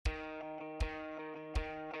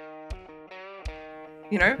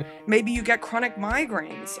Maybe you get chronic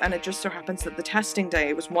migraines and it just so happens that the testing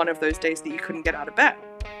day was one of those days that you couldn't get out of bed.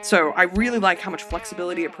 So I really like how much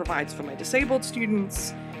flexibility it provides for my disabled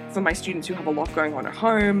students, for my students who have a lot going on at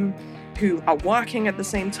home, who are working at the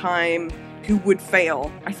same time, who would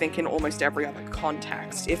fail, I think, in almost every other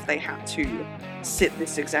context if they had to sit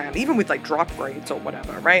this exam, even with like drop grades or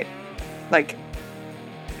whatever, right? Like,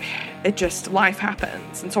 it just, life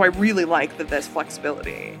happens. And so I really like that there's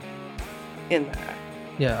flexibility in there.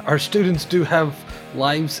 Yeah, our students do have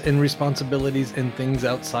lives and responsibilities and things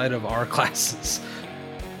outside of our classes.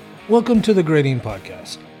 Welcome to the Grading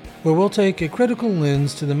Podcast, where we'll take a critical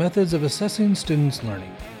lens to the methods of assessing students'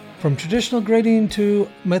 learning, from traditional grading to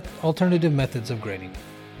alternative methods of grading.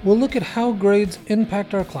 We'll look at how grades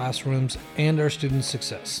impact our classrooms and our students'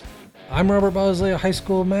 success. I'm Robert Bosley, a high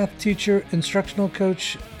school math teacher, instructional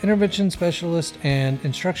coach, intervention specialist, and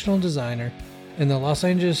instructional designer in the Los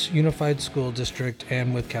Angeles Unified School District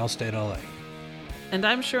and with Cal State LA. And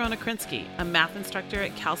I'm Sharona Krinsky, a math instructor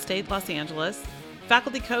at Cal State Los Angeles,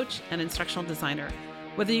 faculty coach, and instructional designer.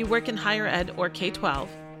 Whether you work in higher ed or K-12,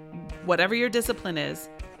 whatever your discipline is,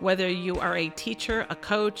 whether you are a teacher, a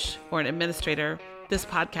coach, or an administrator, this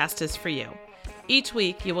podcast is for you. Each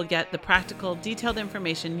week, you will get the practical, detailed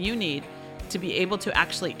information you need to be able to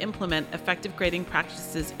actually implement effective grading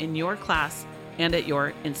practices in your class and at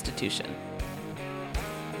your institution.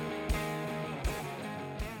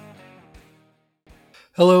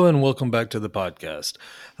 Hello and welcome back to the podcast.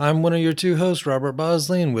 I'm one of your two hosts, Robert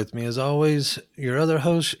Bosley, and with me as always, your other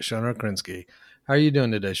host, Sharona Krinsky. How are you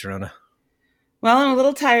doing today, Sharona? Well, I'm a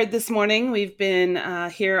little tired this morning. We've been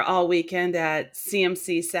here all weekend at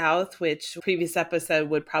CMC South, which previous episode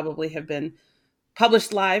would probably have been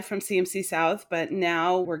published live from CMC South, but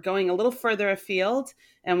now we're going a little further afield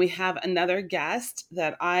and we have another guest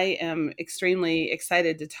that I am extremely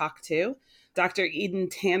excited to talk to. Dr. Eden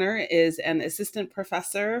Tanner is an assistant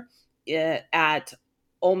professor at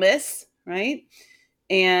Ole Miss, right?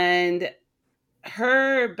 And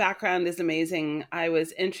her background is amazing. I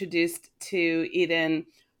was introduced to Eden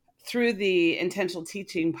through the Intentional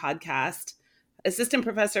Teaching podcast, assistant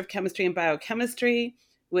professor of chemistry and biochemistry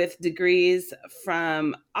with degrees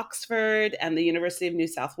from Oxford and the University of New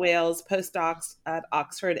South Wales, postdocs at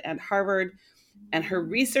Oxford and Harvard. And her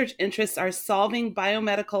research interests are solving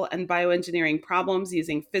biomedical and bioengineering problems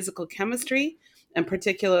using physical chemistry, and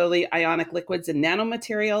particularly ionic liquids and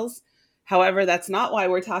nanomaterials. However, that's not why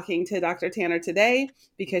we're talking to Dr. Tanner today,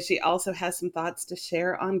 because she also has some thoughts to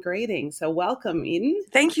share on grading. So welcome, Eden.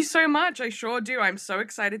 Thank you so much. I sure do. I'm so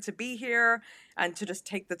excited to be here and to just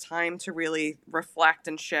take the time to really reflect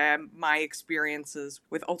and share my experiences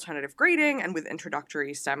with alternative grading and with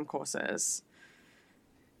introductory STEM courses.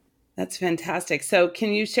 That's fantastic. So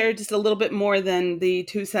can you share just a little bit more than the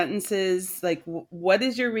two sentences? Like, what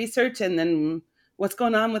is your research and then what's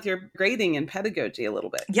going on with your grading and pedagogy a little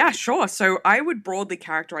bit? Yeah, sure. So I would broadly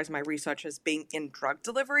characterize my research as being in drug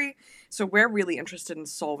delivery. So we're really interested in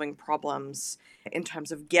solving problems in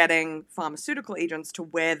terms of getting pharmaceutical agents to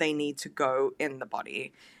where they need to go in the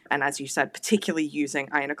body. And as you said, particularly using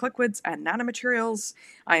ionic liquids and nanomaterials.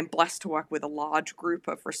 I am blessed to work with a large group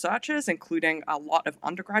of researchers, including a lot of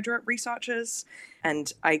undergraduate researchers.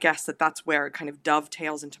 And I guess that's where it kind of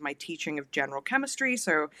dovetails into my teaching of general chemistry.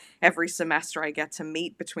 So every semester I get to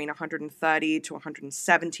meet between 130 to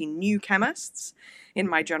 170 new chemists in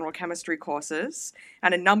my general chemistry courses.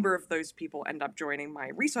 And a number of those people end up joining my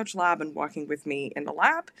research lab and working with me in the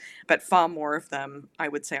lab. But far more of them, I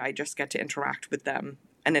would say I just get to interact with them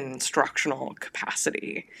in an instructional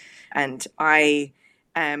capacity. And I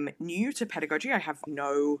am new to pedagogy. I have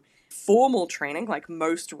no formal training like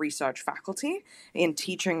most research faculty in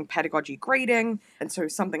teaching pedagogy grading. And so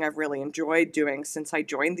something I've really enjoyed doing since I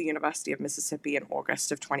joined the University of Mississippi in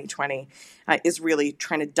August of 2020 is really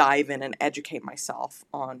trying to dive in and educate myself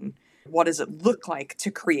on what does it look like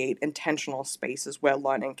to create intentional spaces where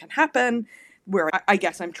learning can happen, where I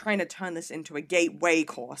guess I'm trying to turn this into a gateway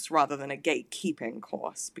course rather than a gatekeeping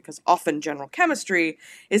course, because often general chemistry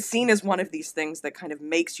is seen as one of these things that kind of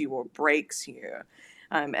makes you or breaks you.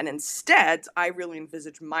 And instead, I really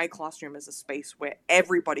envisage my classroom as a space where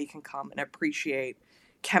everybody can come and appreciate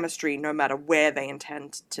chemistry no matter where they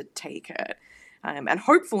intend to take it. And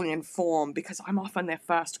hopefully inform, because I'm often their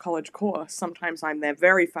first college course, sometimes I'm their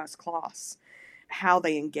very first class, how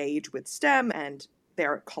they engage with STEM and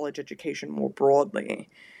their college education more broadly.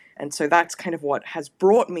 And so that's kind of what has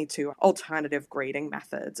brought me to alternative grading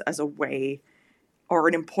methods as a way or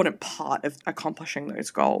an important part of accomplishing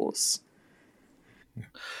those goals.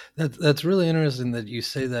 That's really interesting that you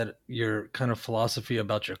say that your kind of philosophy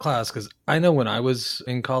about your class, because I know when I was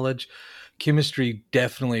in college, chemistry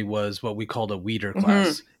definitely was what we called a weeder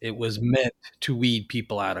class. It was meant to weed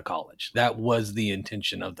people out of college. That was the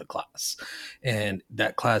intention of the class. And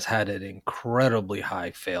that class had an incredibly high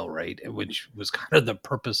fail rate, which was kind of the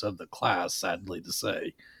purpose of the class, sadly to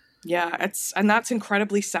say. Yeah, and that's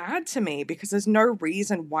incredibly sad to me because there's no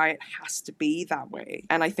reason why it has to be that way.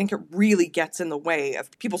 And I think it really gets in the way of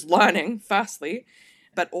people's learning, firstly,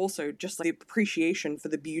 but also just the appreciation for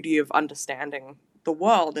the beauty of understanding the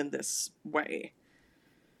world in this way.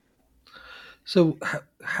 So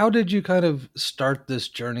how did you kind of start this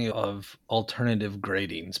journey of alternative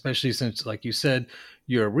grading, especially since, like you said,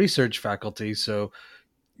 you're a research faculty, so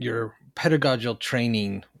your pedagogical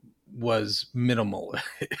training was minimal,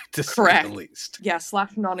 to say the least. Yeah,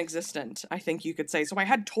 / non-existent, I think you could say. So I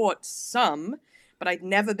had taught some, but I'd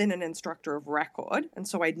never been an instructor of record, and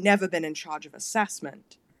so I'd never been in charge of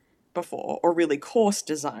assessment before, or really course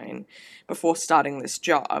design before starting this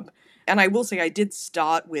job. And I will say I did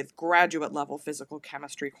start with graduate level physical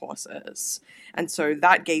chemistry courses. And so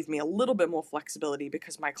that gave me a little bit more flexibility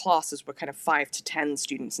because my classes were kind of 5 to 10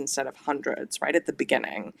 students instead of hundreds, right at the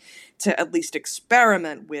beginning, to at least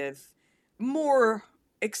experiment with more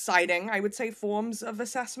exciting, I would say, forms of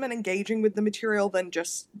assessment, engaging with the material than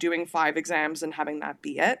just doing 5 exams and having that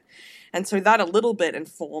be it. And so that a little bit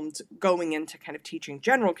informed going into kind of teaching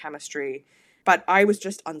general chemistry. But I was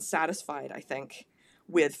just unsatisfied, I think,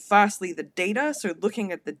 with firstly the data. So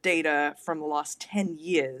looking at the data from the last 10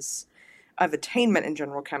 years of attainment in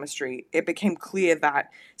general chemistry, it became clear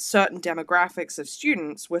that certain demographics of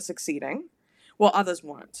students were succeeding while others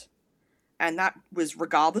weren't. And that was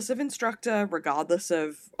regardless of instructor, regardless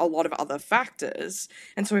of a lot of other factors.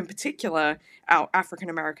 And so in particular, our African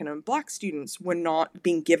American and Black students were not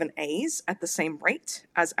being given A's at the same rate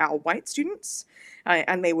as our white students.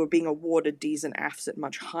 And they were being awarded D's and F's at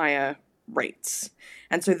much higher rates.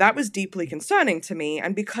 And so that was deeply concerning to me.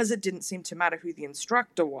 And because it didn't seem to matter who the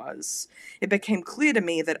instructor was, it became clear to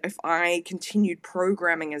me that if I continued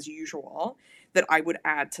programming as usual, that I would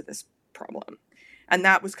add to this problem. And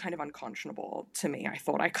that was kind of unconscionable to me. I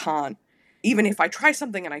thought, I can't, even if I try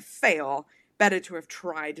something and I fail, better to have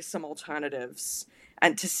tried some alternatives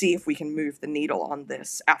and to see if we can move the needle on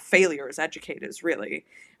this, our failure as educators, really,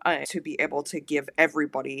 to be able to give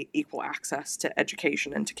everybody equal access to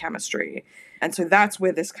education and to chemistry. And so that's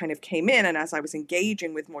where this kind of came in. And as I was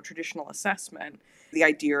engaging with more traditional assessment, the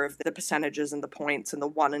idea of the percentages and the points and the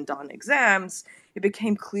one and done exams, it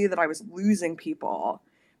became clear that I was losing people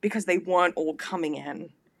because they weren't all coming in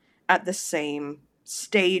at the same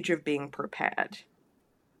stage of being prepared.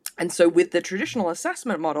 And so with the traditional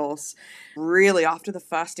assessment models, really after the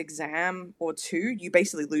first exam or two, you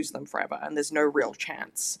basically lose them forever and there's no real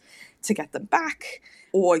chance to get them back.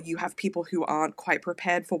 Or you have people who aren't quite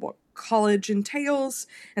prepared for what college entails,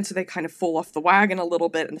 and so they kind of fall off the wagon a little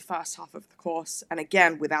bit in the first half of the course. And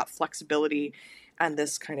again, without flexibility and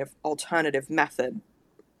this kind of alternative method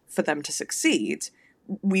for them to succeed,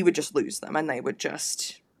 we would just lose them and they would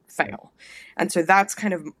just fail. And so that's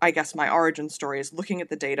kind of, I guess, my origin story is looking at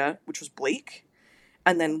the data, which was bleak,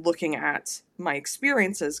 and then looking at my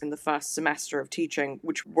experiences in the first semester of teaching,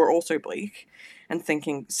 which were also bleak, and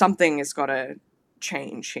thinking something has got to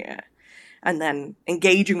change here. And then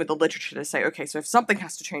engaging with the literature to say, okay, so if something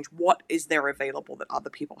has to change, what is there available that other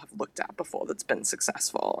people have looked at before that's been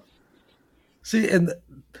successful? See, and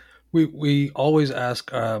we always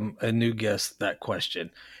ask a new guest that question.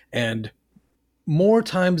 And more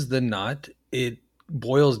times than not, it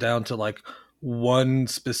boils down to like one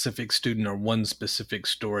specific student or one specific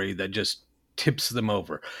story that just tips them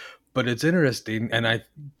over. But it's interesting, and I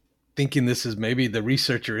thinking this is maybe the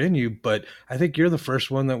researcher in you, but I think you're the first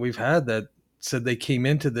one that we've had that said they came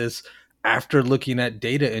into this after looking at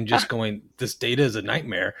data and just going, this data is a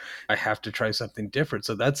nightmare. I have to try something different.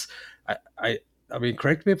 So that's, I mean,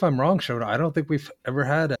 correct me if I'm wrong, Shona. I don't think we've ever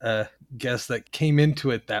had a guest that came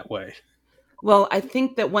into it that way. Well, I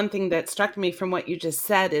think that one thing that struck me from what you just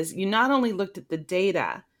said is you not only looked at the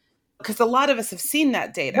data, because a lot of us have seen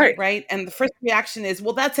that data, right? And the first reaction is,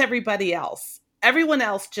 well, that's everybody else. Everyone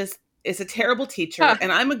else just is a terrible teacher,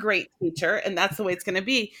 and I'm a great teacher, and that's the way it's going to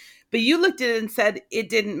be. But you looked at it and said it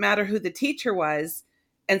didn't matter who the teacher was.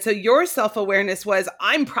 And so your self-awareness was,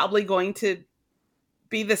 I'm probably going to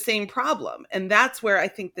be the same problem. And that's where I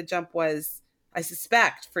think the jump was, I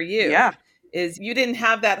suspect, for you. Yeah. Is you didn't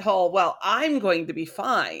have that whole, well, I'm going to be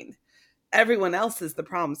fine. Everyone else is the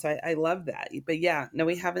problem. So I love that. But yeah, no,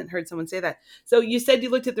 we haven't heard someone say that. So you said you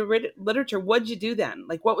looked at the literature. What'd you do then?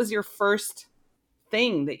 Like, what was your first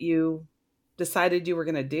thing that you decided you were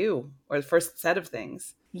going to do, or the first set of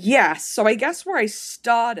things? Yes. So I guess where I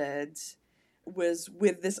started was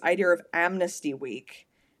with this idea of amnesty week.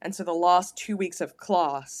 And so the last 2 weeks of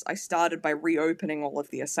class, I started by reopening all of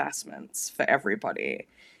the assessments for everybody.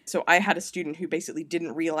 So I had a student who basically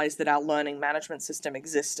didn't realize that our learning management system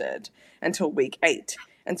existed until week 8.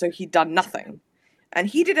 And so he'd done nothing. And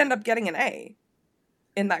he did end up getting an A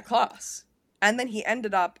in that class. And then he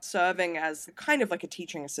ended up serving as kind of like a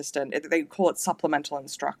teaching assistant. They call it supplemental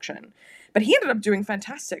instruction. But he ended up doing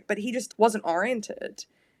fantastic, but he just wasn't oriented.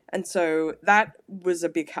 And so that was a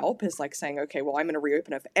big help, is like saying, okay, well, I'm going to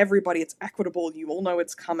reopen it for everybody. It's equitable. You all know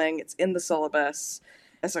it's coming. It's in the syllabus.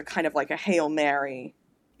 As a kind of like a Hail Mary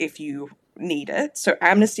if you need it. So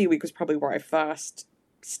Amnesty Week was probably where I first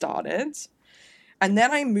started. And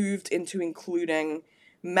then I moved into including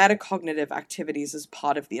metacognitive activities as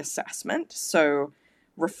part of the assessment. So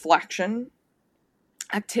reflection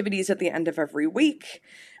activities at the end of every week,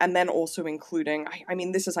 and then also including, I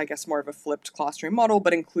mean, this is, I guess, more of a flipped classroom model,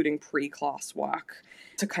 but including pre-class work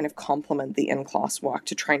to kind of complement the in-class work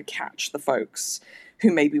to try and catch the folks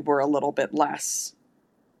who maybe were a little bit less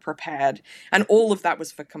prepared. And all of that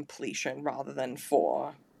was for completion rather than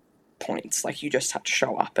for points. Like, you just had to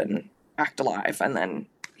show up and act alive, and then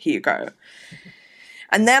here you go.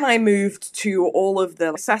 And then I moved to all of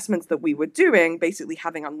the assessments that we were doing, basically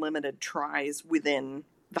having unlimited tries within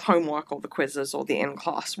the homework or the quizzes or the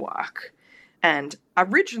in-class work. And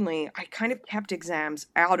originally, I kind of kept exams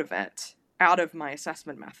out of it, out of my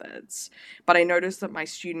assessment methods. But I noticed that my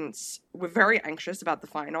students were very anxious about the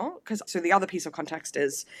final. So the other piece of context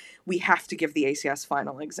is we have to give the ACS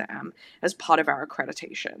final exam as part of our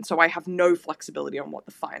accreditation. So I have no flexibility on what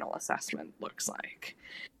the final assessment looks like.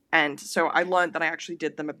 And so I learned that I actually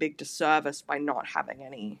did them a big disservice by not having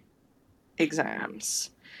any exams.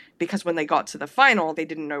 Because when they got to the final, they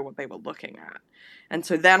didn't know what they were looking at. And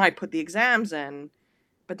so then I put the exams in,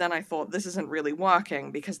 but then I thought this isn't really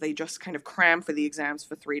working because they just kind of cram for the exams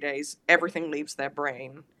for 3 days. Everything leaves their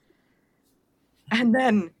brain. And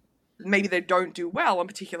then maybe they don't do well on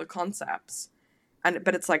particular concepts.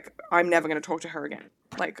 But it's like, I'm never going to talk to her again.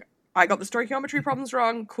 Like, I got the stoichiometry problems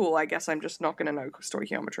wrong. Cool, I guess I'm just not going to know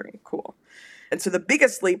stoichiometry. Cool. And so the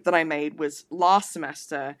biggest leap that I made was last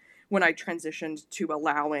semester when I transitioned to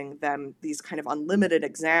allowing them these kind of unlimited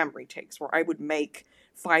exam retakes where I would make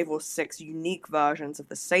 5 or 6 unique versions of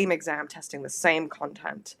the same exam testing the same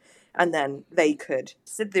content. And then they could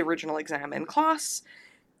sit the original exam in class.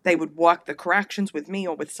 They would work the corrections with me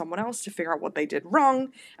or with someone else to figure out what they did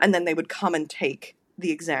wrong. And then they would come and take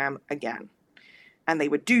the exam again. And they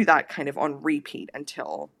would do that kind of on repeat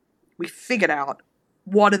until we figured out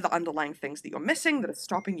what are the underlying things that you're missing that are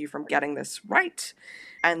stopping you from getting this right.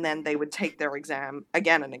 And then they would take their exam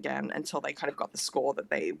again and again until they kind of got the score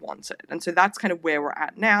that they wanted. And so that's kind of where we're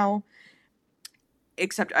at now.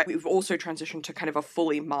 Except we've also transitioned to kind of a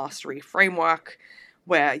fully mastery framework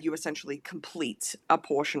where you essentially complete a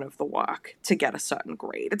portion of the work to get a certain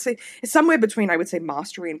grade. It's somewhere between, I would say,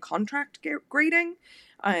 mastery and contract grading.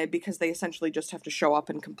 Because they essentially just have to show up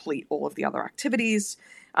and complete all of the other activities,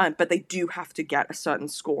 but they do have to get a certain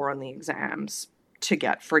score on the exams to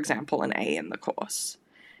get, for example, an A in the course.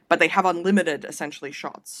 But they have unlimited, essentially,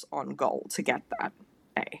 shots on goal to get that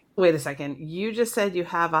A. Wait a second. You just said you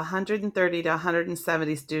have 130 to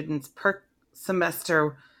 170 students per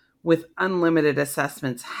semester with unlimited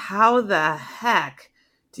assessments. How the heck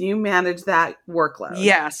do you manage that workload?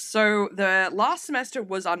 Yes, so the last semester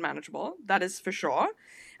was unmanageable, that is for sure.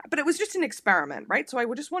 But it was just an experiment, right? So I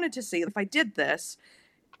just wanted to see if I did this,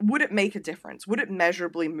 would it make a difference? Would it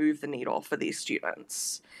measurably move the needle for these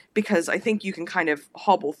students? Because I think you can kind of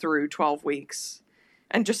hobble through 12 weeks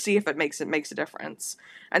and just see if it makes a difference.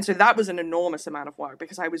 And so that was an enormous amount of work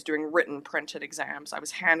because I was doing written, printed exams. I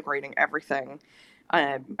was hand grading everything.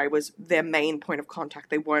 I was their main point of contact.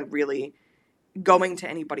 They weren't really going to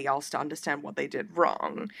anybody else to understand what they did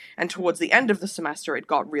wrong. And towards the end of the semester, it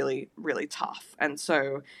got really, really tough. And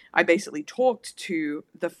so I basically talked to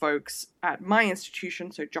the folks at my institution,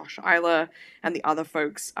 so Josh Eiler and the other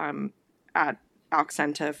folks at ALC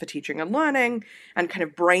Center for Teaching and Learning, and kind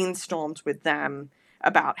of brainstormed with them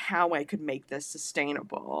about how I could make this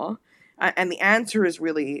sustainable. And the answer is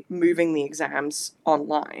really moving the exams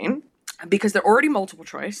online because they're already multiple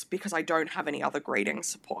choice because I don't have any other grading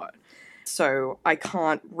support. So I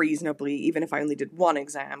can't reasonably, even if I only did one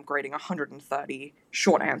exam, grading 130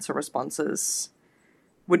 short answer responses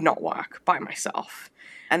would not work by myself.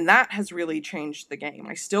 And that has really changed the game.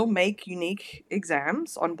 I still make unique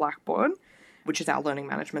exams on Blackboard, which is our learning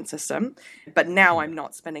management system, but now I'm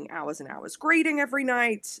not spending hours and hours grading every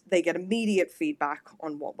night. They get immediate feedback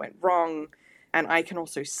on what went wrong, and I can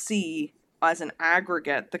also see as an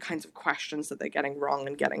aggregate the kinds of questions that they're getting wrong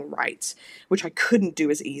and getting right, which I couldn't do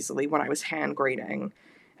as easily when I was hand grading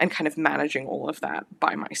and kind of managing all of that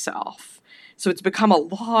by myself. So it's become a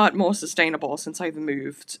lot more sustainable since I've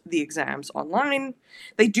moved the exams online.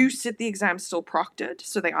 They do sit the exams still proctored,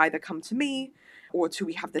 so they either come to me or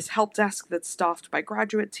we have this help desk that's staffed by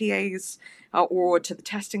graduate TAs, or to the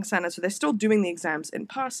testing center. So they're still doing the exams in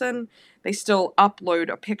person. They still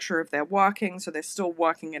upload a picture of their working, so they're still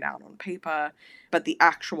working it out on paper. But the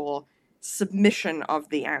actual submission of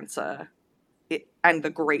the answer and the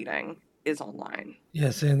grading is online.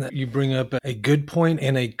 Yes, and you bring up a good point,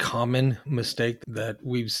 and a common mistake that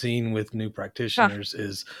we've seen with new practitioners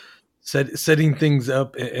is setting things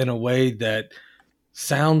up in a way that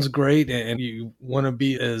sounds great, and you want to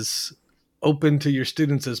be as open to your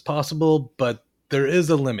students as possible, but there is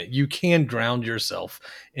a limit. You can drown yourself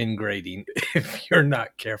in grading if you're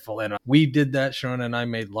not careful. And we did that. Sharon and I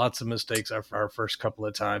made lots of mistakes our first couple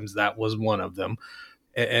of times. That was one of them.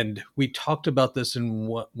 And we talked about this in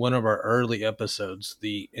one of our early episodes,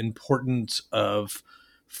 the importance of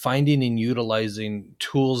finding and utilizing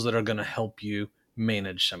tools that are going to help you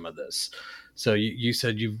manage some of this. So you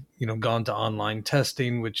said you've gone to online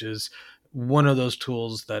testing, which is one of those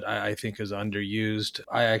tools that I think is underused.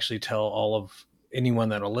 I actually tell anyone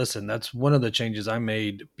that'll listen, that's one of the changes I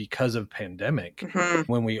made because of pandemic.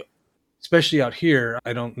 Mm-hmm. When we, especially out here,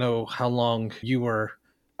 I don't know how long you were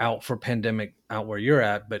out for pandemic out where you're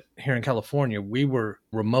at, but here in California, we were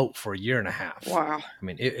remote for 1.5 years. Wow. I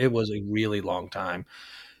mean, it was a really long time.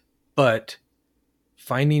 But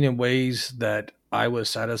finding in ways that I was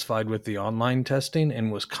satisfied with the online testing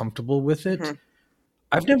and was comfortable with it, Mm-hmm.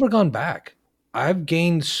 I've never gone back. I've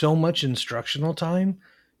gained so much instructional time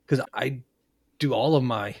because I do all of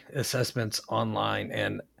my assessments online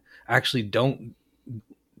and actually don't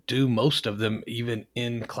do most of them even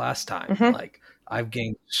in class time. Mm-hmm. Like, I've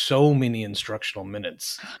gained so many instructional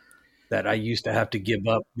minutes that I used to have to give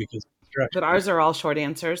up because of instruction. But ours are all short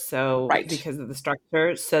answers, so Right. because of the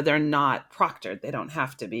structure, so they're not proctored. They don't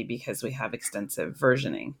have to be because we have extensive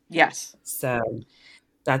versioning. Yes. So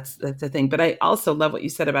that's the thing. But I also love what you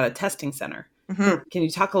said about a testing center. Mm-hmm. Can you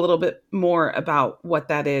talk a little bit more about what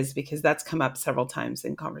that is? Because that's come up several times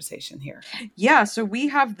in conversation here. Yeah, so we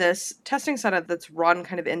have this testing center that's run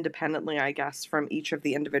kind of independently, I guess, from each of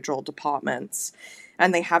the individual departments.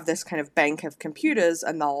 And they have this kind of bank of computers,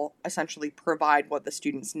 and they'll essentially provide what the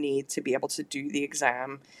students need to be able to do the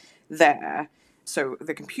exam there. So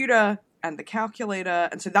the computer and the calculator.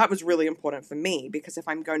 And so that was really important for me, because if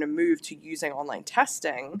I'm going to move to using online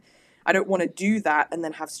testing, I don't want to do that and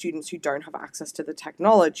then have students who don't have access to the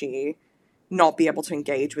technology not be able to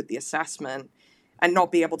engage with the assessment, and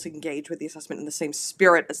not be able to engage with the assessment in the same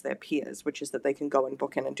spirit as their peers, which is that they can go and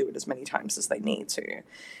book in and do it as many times as they need to.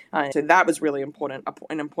 So that was really important,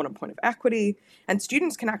 an important point of equity. And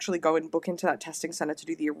students can actually go and book into that testing center to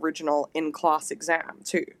do the original in-class exam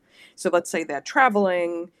too. So let's say they're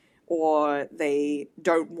traveling, or they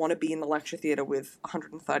don't want to be in the lecture theater with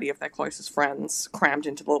 130 of their closest friends crammed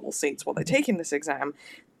into the little seats while they're taking this exam.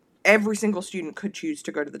 Every single student could choose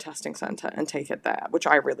to go to the testing center and take it there, which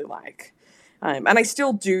I really like. And I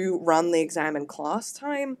still do run the exam in class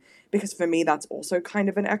time, because for me that's also kind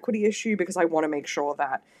of an equity issue, because I want to make sure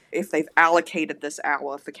that if they've allocated this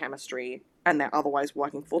hour for chemistry and they're otherwise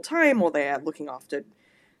working full time, or they're looking after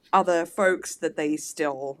other folks, that they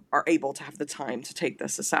still are able to have the time to take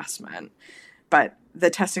this assessment. But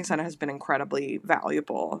the testing center has been incredibly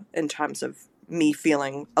valuable in terms of me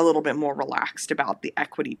feeling a little bit more relaxed about the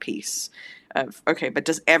equity piece of, okay, but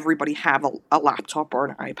does everybody have a laptop or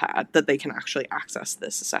an iPad that they can actually access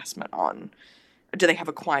this assessment on? Do they have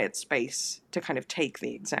a quiet space to kind of take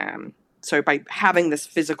the exam? So by having this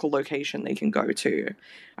physical location they can go to,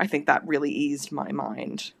 I think that really eased my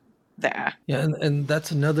mind there. Yeah, and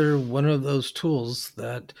that's another one of those tools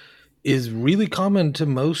that is really common to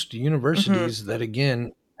most universities that,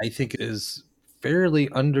 again, I think is fairly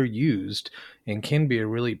underused and can be a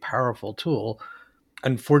really powerful tool.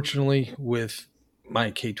 Unfortunately, with my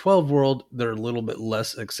K-12 world, they're a little bit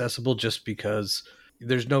less accessible just because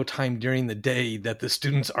there's no time during the day that the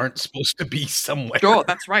students aren't supposed to be somewhere. Sure,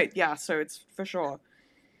 that's right. Yeah, so it's for sure.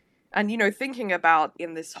 And, thinking about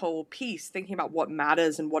in this whole piece, thinking about what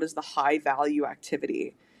matters and what is the high value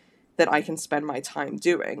activity that I can spend my time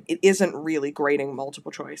doing, it isn't really grading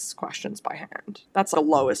multiple choice questions by hand. That's the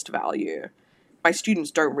lowest value. My students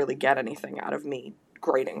don't really get anything out of me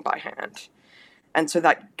grading by hand. And so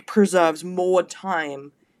that preserves more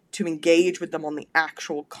time to engage with them on the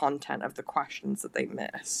actual content of the questions that they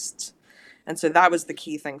missed. And so that was the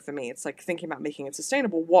key thing for me. It's like thinking about making it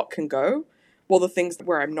sustainable. What can go? well, the things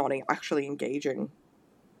where I'm not actually engaging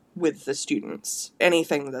with the students,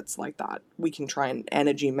 anything that's like that, we can try and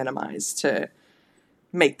energy minimize to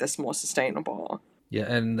make this more sustainable. Yeah,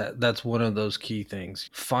 and that's one of those key things.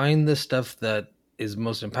 Find the stuff that is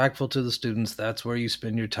most impactful to the students. That's where you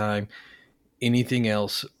spend your time. Anything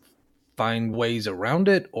else, find ways around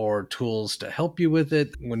it or tools to help you with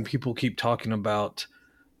it. When people keep talking about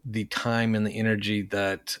the time and the energy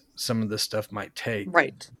that some of this stuff might take,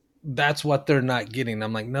 right, that's what they're not getting.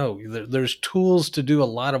 I'm like, no, there's tools to do a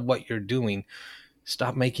lot of what you're doing.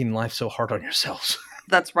 Stop making life so hard on yourselves.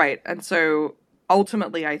 That's right. And so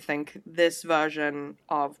ultimately, I think this version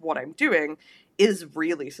of what I'm doing is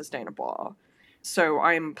really sustainable. So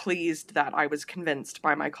I'm pleased that I was convinced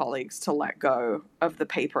by my colleagues to let go of the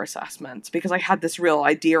paper assessments, because I had this real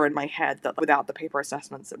idea in my head that without the paper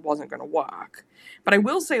assessments, it wasn't going to work. But I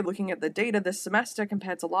will say, looking at the data this semester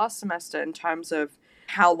compared to last semester in terms of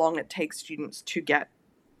how long it takes students to get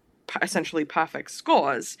essentially perfect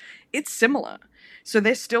scores, it's similar. So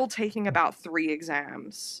they're still taking about 3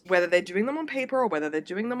 exams. Whether they're doing them on paper or whether they're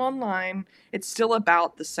doing them online, it's still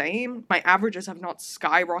about the same. My averages have not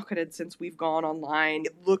skyrocketed since we've gone online.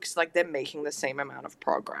 It looks like they're making the same amount of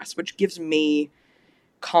progress, which gives me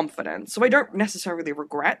confidence. So I don't necessarily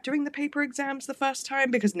regret doing the paper exams the first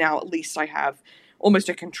time, because now at least I have almost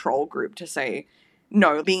a control group to say,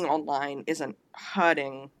 no, being online isn't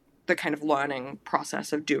hurting the kind of learning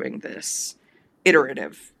process of doing this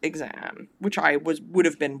iterative exam, which I would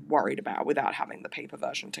have been worried about without having the paper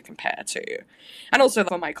version to compare to. And also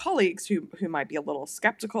for my colleagues who might be a little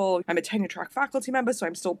skeptical, I'm a tenure track faculty member, so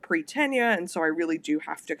I'm still pre-tenure, and so I really do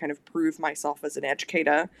have to kind of prove myself as an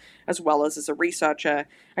educator as well as a researcher.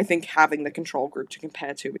 I think having the control group to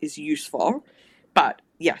compare to is useful. But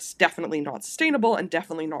yes, definitely not sustainable and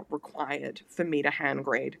definitely not required for me to hand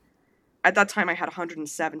grade. At that time, I had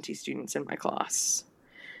 170 students in my class.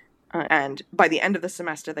 And by the end of the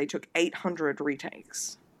semester, they took 800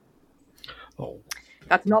 retakes. Oh,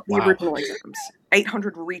 that's not the original exams.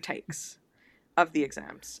 800 retakes of the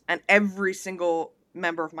exams. And every single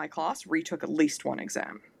member of my class retook at least one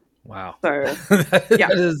exam. Wow. So,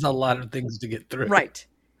 that is a lot of things to get through. Right.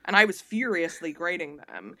 And I was furiously grading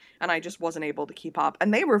them, and I just wasn't able to keep up.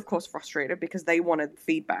 And they were, of course, frustrated because they wanted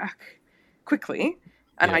feedback quickly.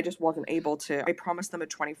 And I just wasn't able to. I promised them a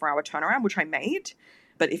 24-hour turnaround, which I made.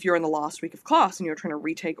 But if you're in the last week of class and you're trying to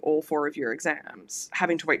retake all 4 of your exams,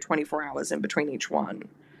 having to wait 24 hours in between each one,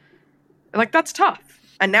 like, that's tough.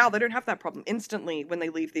 And now they don't have that problem. Instantly, when they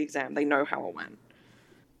leave the exam, they know how it went.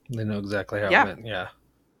 They know exactly how it went, yeah.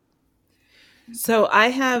 So I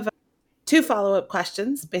have 2 follow-up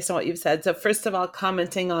questions based on what you've said. So first of all,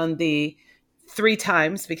 commenting on the 3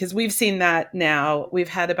 times, because we've seen that now. We've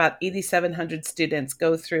had about 8,700 students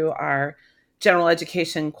go through our general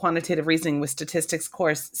education quantitative reasoning with statistics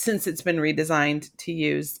course since it's been redesigned to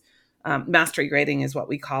use mastery grading is what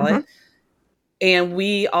we call it. And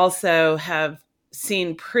we also have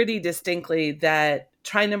seen pretty distinctly that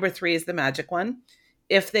try number 3 is the magic one.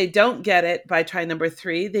 If they don't get it by try number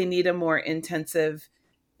 3, they need a more intensive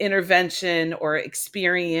intervention or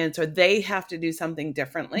experience, or they have to do something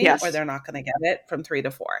differently, or they're not going to get it from 3 to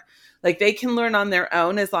 4. Like, they can learn on their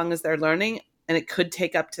own as long as they're learning, and it could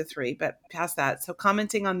take up to 3, but past that. So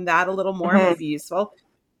commenting on that a little more would be useful.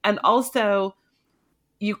 And also,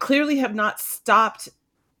 you clearly have not stopped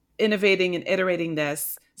innovating and iterating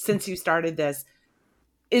this since you started this.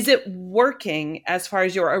 Is it working as far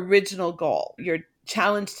as your original goal, your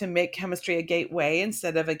challenge to make chemistry a gateway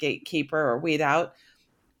instead of a gatekeeper or weed out?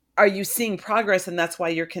 Are you seeing progress, and that's why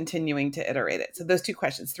you're continuing to iterate it? So those 2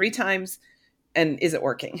 questions, 3 times, and is it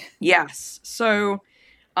working? Yes. So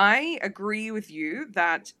I agree with you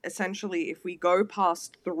that essentially if we go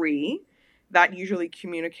past 3, that usually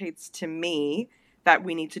communicates to me that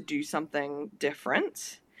we need to do something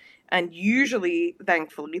different. And usually,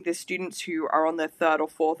 thankfully, the students who are on their 3rd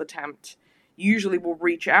or 4th attempt usually will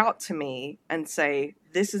reach out to me and say,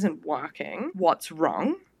 this isn't working, what's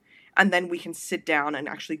wrong? And then we can sit down and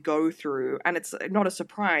actually go through, and it's not a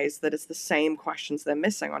surprise that it's the same questions they're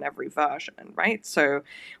missing on every version, right? So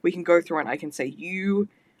we can go through and I can say, you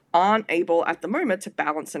aren't able at the moment to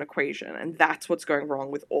balance an equation, and that's what's going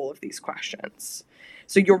wrong with all of these questions.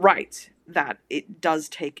 So you're right that it does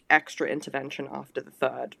take extra intervention after the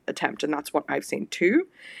 3rd attempt, and that's what I've seen too.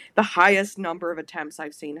 The highest number of attempts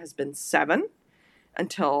I've seen has been 7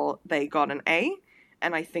 until they got an A,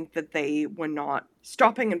 and I think that they were not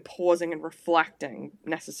stopping and pausing and reflecting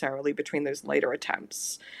necessarily between those later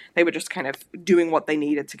attempts. They were just kind of doing what they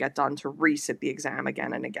needed to get done to resit the exam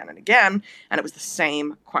again and again and again, and it was the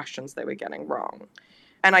same questions they were getting wrong.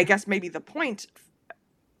 And I guess maybe the point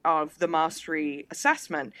of the mastery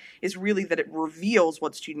assessment is really that it reveals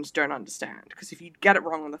what students don't understand. Because if you get it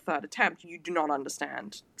wrong on the third attempt, you do not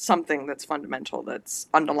understand something that's fundamental, that's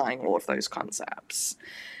underlying all of those concepts.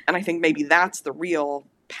 And I think maybe that's the real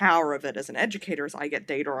power of it as an educator, is I get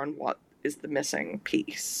data on what is the missing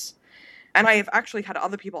piece. And I have actually had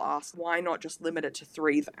other people ask, why not just limit it to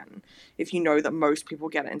 3 then? If you know that most people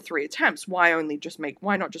get it in 3 attempts, why not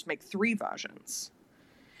just make 3 versions?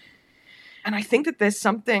 And I think that there's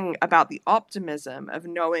something about the optimism of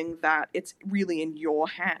knowing that it's really in your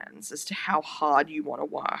hands as to how hard you want to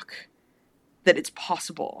work, that it's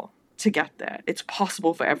possible to get there. It's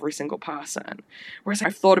possible for every single person. Whereas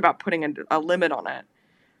I've thought about putting a limit on it,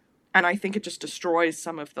 and I think it just destroys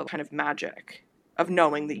some of the kind of magic of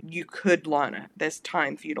knowing that you could learn it. There's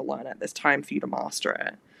time for you to learn it. There's time for you to master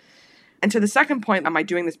it. And to the second point, am I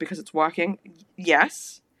doing this because it's working?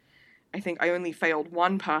 Yes. I think I only failed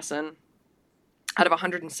 1 person out of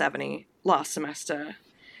 170 last semester,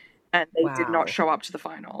 and they did not show up to the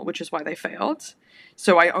final, which is why they failed.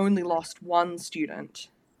 So I only lost 1 student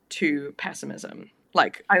to pessimism.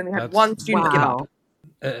 Like, I only had 1 student give up.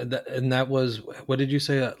 And that was, what did you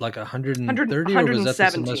say, like 130? 170 or was that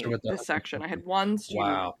the semester with this section. I had 1 student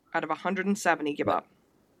out of 170 give up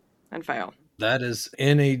and fail. That is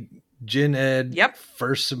in a Gen Ed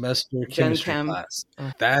first semester chemistry class.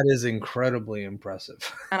 That is incredibly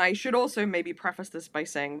impressive. And I should also maybe preface this by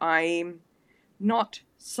saying I'm not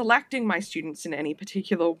selecting my students in any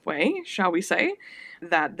particular way, shall we say,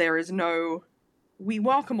 that there is we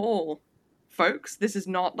welcome all folks. This is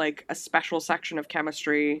not like a special section of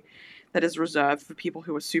chemistry that is reserved for people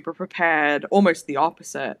who are super prepared. Almost the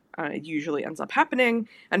opposite usually ends up happening.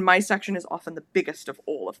 And my section is often the biggest of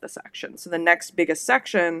all of the sections. So the next biggest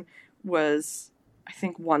section was, I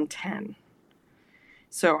think, 110.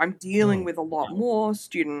 So I'm dealing with a lot more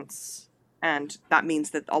students, and that means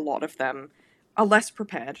that a lot of them are less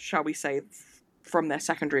prepared, shall we say, from their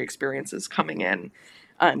secondary experiences coming in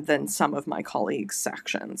than some of my colleagues'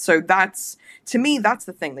 sections. So to me, that's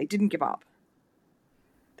the thing. They didn't give up.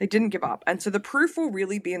 And so the proof will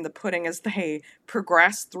really be in the pudding as they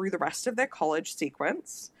progress through the rest of their college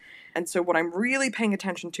sequence. And so what I'm really paying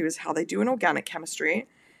attention to is how they do in organic chemistry,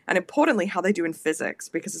 and importantly, how they do in physics,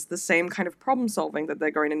 because it's the same kind of problem solving that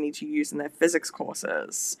they're going to need to use in their physics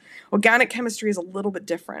courses. Organic chemistry is a little bit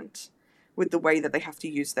different with the way that they have to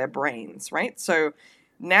use their brains, right? So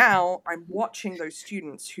now I'm watching those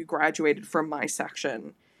students who graduated from my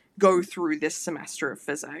section go through this semester of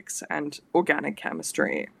physics and organic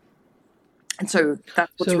chemistry. And so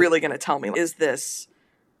that's what's really going to tell me, is this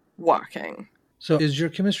working? So is your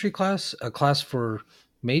chemistry class a class for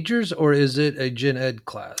majors, or is it a Gen Ed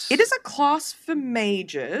class? It is a class for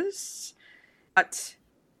majors, but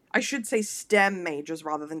I should say STEM majors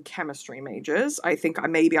rather than chemistry majors. I think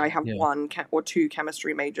maybe I have 1 or 2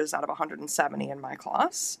 chemistry majors out of 170 in my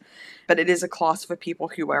class, but it is a class for people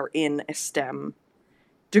who are in a STEM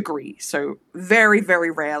degree. So very,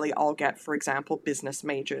 very rarely I'll get, for example, business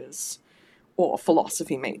majors or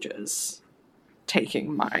philosophy majors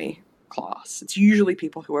taking my class. It's usually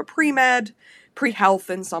people who are pre-med, pre-health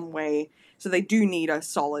in some way, so they do need a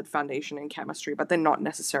solid foundation in chemistry, but they're not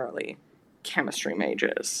necessarily chemistry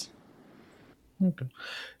majors. Okay.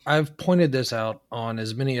 I've pointed this out on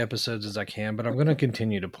as many episodes as I can, but I'm going to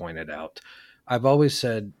continue to point it out. I've always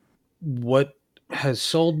said what has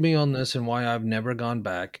sold me on this and why I've never gone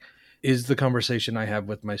back is the conversation I have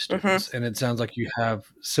with my students. And it sounds like you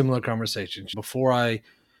have similar conversations. Before I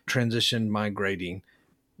transitioned my grading,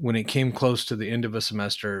 when it came close to the end of a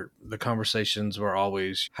semester, the conversations were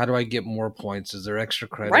always, how do I get more points? Is there extra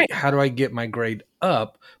credit? Right. How do I get my grade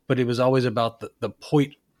up? But it was always about the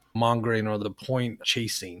point mongering or the point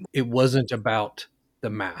chasing. It wasn't about the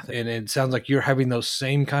math. And it sounds like you're having those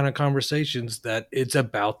same kind of conversations, that it's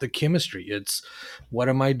about the chemistry. It's, what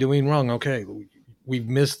am I doing wrong? Okay, we've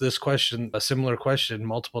missed this question, a similar question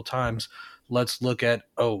multiple times. Let's look at,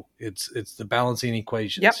 it's the balancing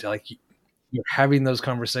equations. Yep. Like, you're having those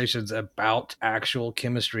conversations about actual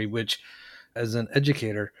chemistry, which as an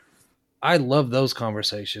educator, I love those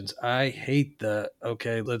conversations. I hate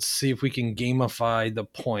let's see if we can gamify the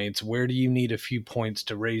points. Where do you need a few points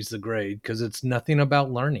to raise the grade? Because it's nothing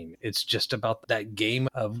about learning. It's just about that game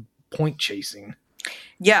of point chasing.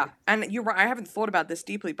 Yeah, and you're right. I haven't thought about this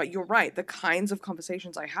deeply, but you're right. The kinds of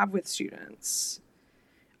conversations I have with students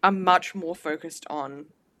are much more focused on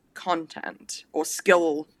content or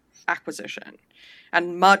skill acquisition,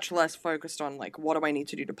 and much less focused on, like, what do I need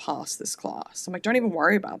to do to pass this class? I'm like, don't even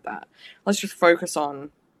worry about that. Let's just focus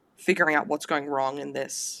on figuring out what's going wrong in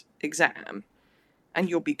this exam, and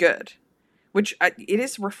you'll be good. which it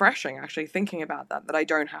is refreshing actually thinking about that I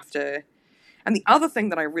don't have to. And the other thing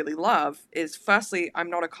that I really love is, firstly, I'm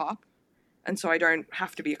not a cop, and so I don't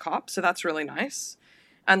have to be a cop, so that's really nice.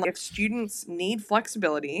 And if students need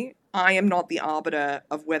flexibility, I am not the arbiter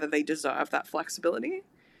of whether they deserve that flexibility.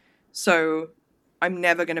 So I'm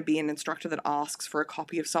never going to be an instructor that asks for a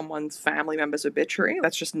copy of someone's family member's obituary.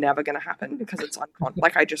 That's just never going to happen because it's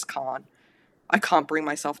like I just can't. I can't bring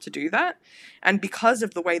myself to do that. And because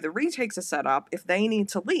of the way the retakes are set up, if they need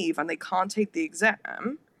to leave and they can't take the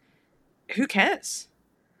exam, who cares?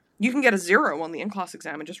 You can get a 0 on the in-class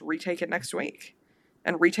exam and just retake it next week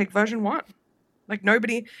and retake version 1. Like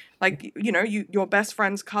nobody, like, your best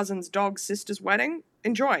friend's cousin's dog's sister's wedding,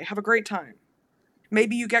 enjoy, have a great time.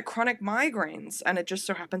 Maybe you get chronic migraines and it just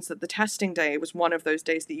so happens that the testing day was one of those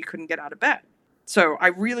days that you couldn't get out of bed. So I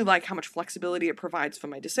really like how much flexibility it provides for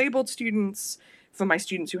my disabled students, for my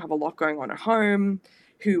students who have a lot going on at home,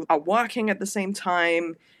 who are working at the same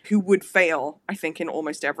time, who would fail, I think, in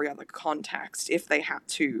almost every other context if they had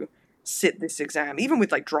to sit this exam, even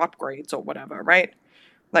with like drop grades or whatever, right?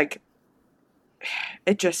 Like,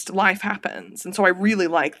 it just, life happens. And so I really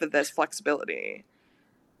like that there's flexibility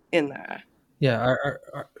in there. Yeah,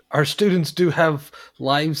 our students do have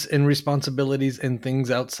lives and responsibilities and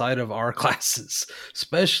things outside of our classes,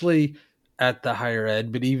 especially at the higher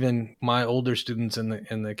ed, but even my older students in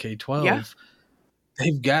the K-12, yeah.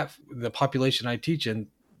 They've got the population I teach in,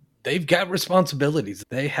 they've got responsibilities.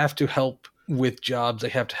 They have to help with jobs. They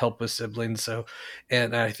have to help with siblings. So,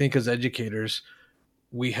 and I think as educators,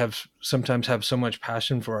 we sometimes have so much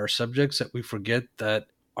passion for our subjects that we forget that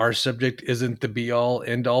our subject isn't the be all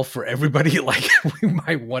end all for everybody like we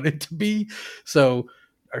might want it to be. So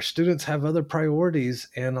our students have other priorities.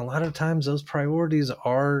 And a lot of times those priorities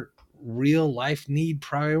are real life need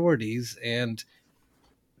priorities, and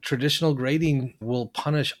traditional grading will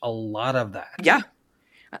punish a lot of that. Yeah.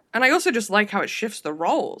 And I also just like how it shifts the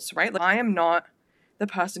roles, right? Like, I am not the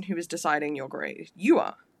person who is deciding your grade. You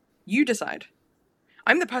are. You decide.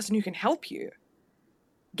 I'm the person who can help you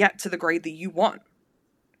get to the grade that you want.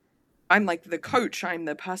 I'm like the coach. I'm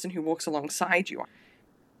the person who walks alongside you.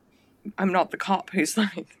 I'm not the cop who's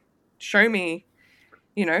like, show me,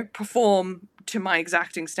 perform to my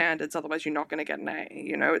exacting standards, otherwise you're not going to get an A.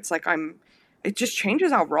 It's like it just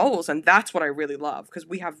changes our roles, and that's what I really love, because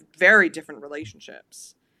we have very different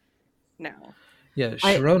relationships now. Yeah,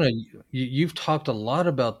 Sharona, you've talked a lot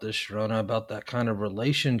about this, Sharona, about that kind of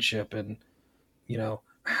relationship and,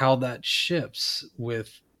 how that shifts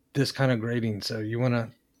with this kind of grading. So you want to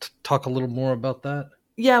talk a little more about that?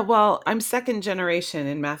 Yeah, well, I'm second generation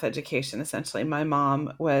in math education, essentially. My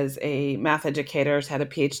mom was a math educator, had a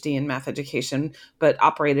PhD in math education, but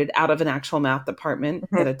operated out of an actual math department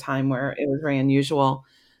at a time where it was very unusual.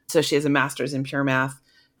 So she has a master's in pure math.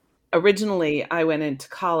 Originally, I went into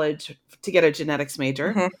college to get a genetics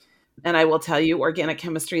major. And I will tell you, organic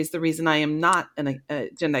chemistry is the reason I am not a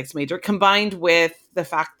genetics major, combined with the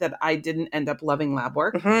fact that I didn't end up loving lab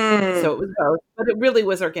work. So it was both, but it really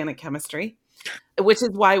was organic chemistry, which is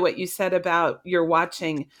why what you said about you're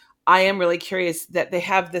watching, I am really curious that they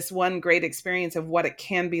have this one great experience of what it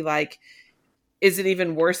can be like. Is it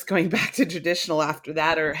even worse going back to traditional after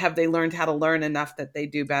that, or have they learned how to learn enough that they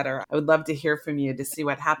do better? I would love to hear from you to see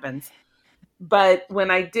what happens. But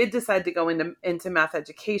when I did decide to go into math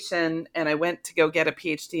education, and I went to go get a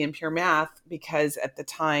PhD in pure math, because at the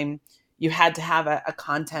time you had to have a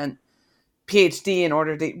content PhD in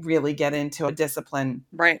order to really get into a discipline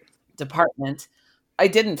department. I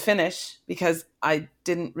didn't finish because I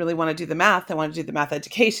didn't really want to do the math. I wanted to do the math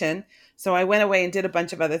education. So I went away and did a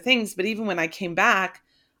bunch of other things. But even when I came back,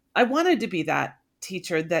 I wanted to be that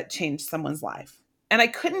teacher that changed someone's life. And I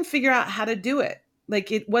couldn't figure out how to do it. Like,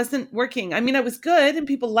 it wasn't working. I mean, I was good and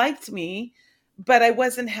people liked me, but I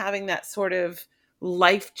wasn't having that sort of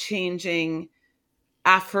life-changing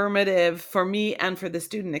affirmative for me and for the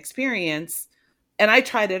student experience. And I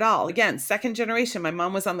tried it all. Again, second generation. My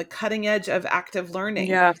mom was on the cutting edge of active learning.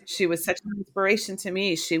 Yeah. She was such an inspiration to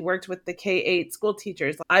me. She worked with the K-8 school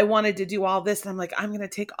teachers. I wanted to do all this. And I'm like, I'm going to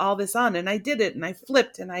take all this on. And I did it. And I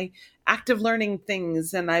flipped and I active learning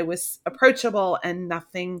things. And I was approachable and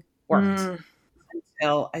nothing worked.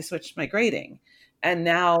 Until I switched my grading. And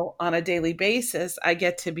now on a daily basis, I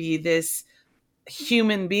get to be this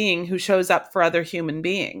human being who shows up for other human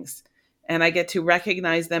beings. And I get to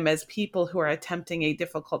recognize them as people who are attempting a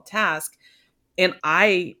difficult task. And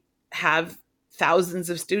I have thousands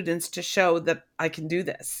of students to show that I can do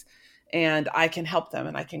this and I can help them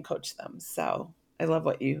and I can coach them. So I love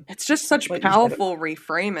it's just such powerful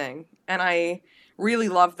reframing. And I really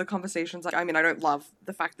love the conversations. I mean, I don't love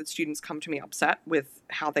the fact that students come to me upset with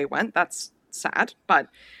how they went. That's sad, but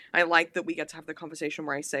I like that we get to have the conversation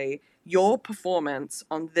where I say, your performance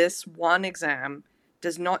on this one exam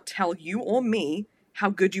does not tell you or me how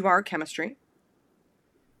good you are at chemistry,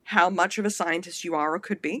 how much of a scientist you are or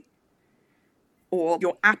could be, or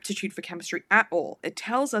your aptitude for chemistry at all. It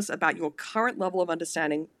tells us about your current level of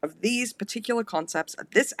understanding of these particular concepts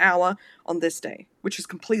at this hour on this day, which is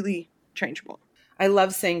completely changeable. I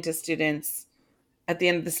love saying to students at the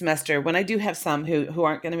end of the semester, when I do have some who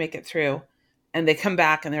aren't going to make it through, and they come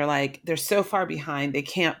back and they're like, they're so far behind, they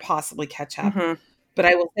can't possibly catch up. Mm-hmm. But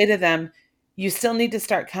I will say to them, you still need to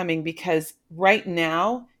start coming, because right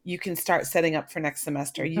now you can start setting up for next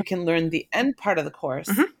semester. You can learn the end part of the course.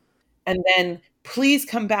 Mm-hmm. And then please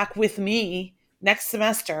come back with me next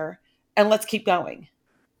semester and let's keep going.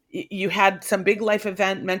 You had some big life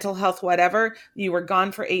event, mental health, whatever. You were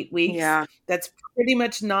gone for 8 weeks. Yeah. That's pretty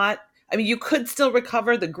much not, I mean, you could still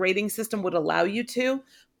recover. The grading system would allow you to,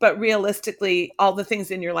 but realistically, all the things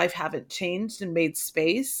in your life haven't changed and made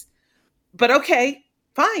space. But okay,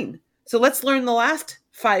 fine. So let's learn the last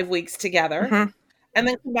 5 weeks together, Mm-hmm. and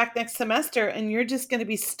then come back next semester, and you're just going to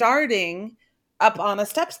be starting up on a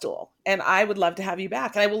step stool. And I would love to have you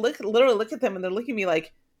back. And I will literally look at them, and they're looking at me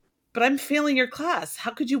like, but I'm failing your class.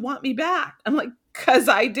 How could you want me back? I'm like, 'cause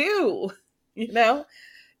I do, you know?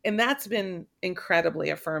 And that's been incredibly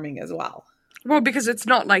affirming as well. Well, because it's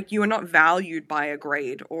not like you are not valued by a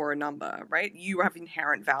grade or a number, right? You have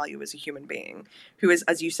inherent value as a human being who is,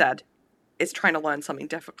 as you said, is trying to learn something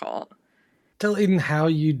difficult. Tell Aiden how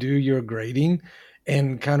you do your grading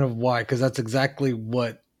and kind of why, because that's exactly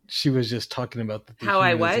what she was just talking about. How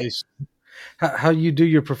I what? How you do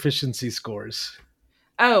your proficiency scores.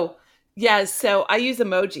 Oh, yeah. So I use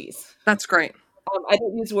emojis. That's great. I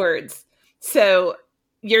don't use words. So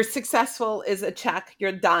you're successful is a check.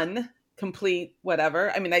 You're done, complete,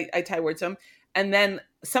 whatever. I mean, I tie words to them. And then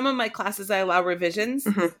some of my classes, I allow revisions.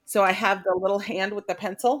 Mm-hmm. So I have the little hand with the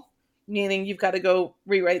pencil, meaning you've got to go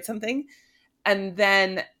rewrite something. And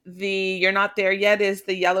then the you're not there yet is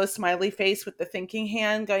the yellow smiley face with the thinking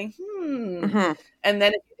hand going, Mm-hmm. And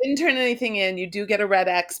then if you didn't turn anything in, you do get a red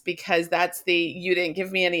X, because that's the, you didn't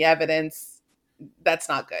give me any evidence. That's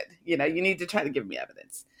not good. You know, you need to try to give me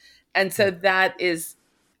evidence. And so that is,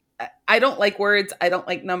 I don't like words. I don't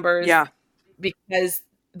like numbers. Yeah. Because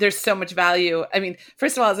there's so much value. I mean,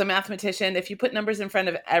 first of all, as a mathematician, if you put numbers in front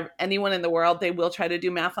of anyone in the world, they will try to do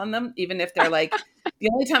math on them, even if they're like, the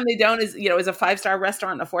only time they don't is, is a 5-star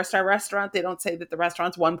restaurant, a 4-star restaurant. They don't say that the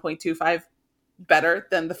restaurant's 1.25 better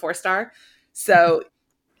than the 4-star. So,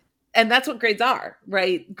 and that's what grades are,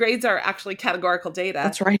 right? Grades are actually categorical data.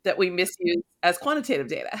 That's right. That we misuse as quantitative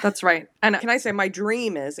data. That's right. And can I say my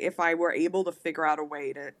dream is, if I were able to figure out a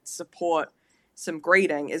way to support some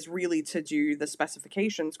grading, is really to do the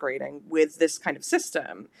specifications grading with this kind of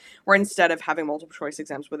system, where instead of having multiple choice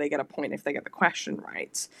exams where they get a point if they get the question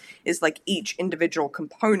right, is like each individual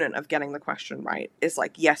component of getting the question right is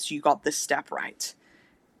like, yes, you got this step right.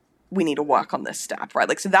 We need to work on this step, right?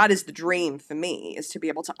 Like, so that is the dream for me, is to be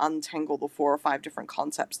able to untangle the 4 or 5 different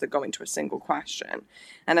concepts that go into a single question.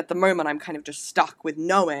 And at the moment, I'm kind of just stuck with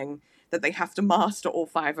knowing that they have to master all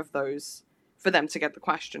 5 of those for them to get the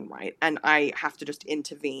question right. And I have to just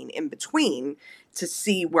intervene in between to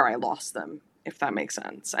see where I lost them, if that makes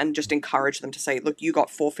sense. And just encourage them to say, look, you got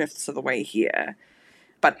 4/5 of the way here.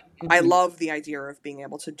 But I love the idea of being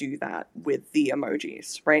able to do that with the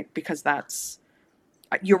emojis, right? Because that's,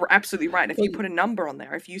 you're absolutely right. If you put a number on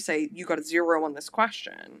there, if you say you got a 0 on this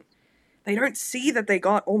question, they don't see that they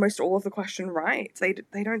got almost all of the question right.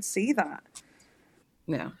 They don't see that.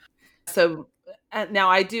 No. So now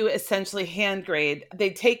I do essentially hand grade. They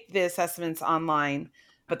take the assessments online,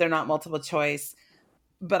 but they're not multiple choice.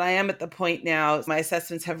 But I am at the point now, my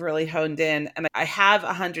assessments have really honed in, and I have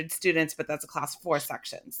 100 students, but that's a class 4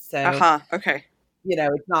 section. So, Okay.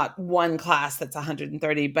 It's not one class that's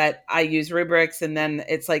 130, but I use rubrics, and then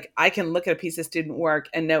it's like, I can look at a piece of student work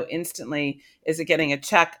and know instantly, is it getting a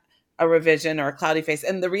check, a revision, or a cloudy face?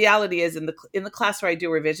 And the reality is, in the class where I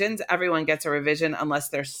do revisions, everyone gets a revision unless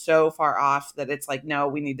they're so far off that it's like, no,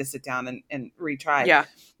 we need to sit down and retry. Yeah.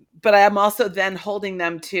 But I am also then holding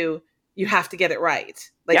them to, you have to get it right.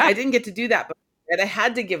 Like, I didn't get to do that, but I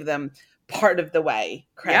had to give them part of the way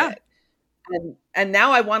credit. Yeah. And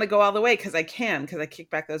now I want to go all the way because I kick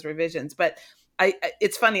back those revisions. But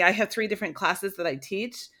it's funny, I have 3 different classes that I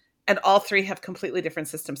teach, and all 3 have completely different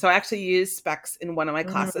systems. So I actually use specs in one of my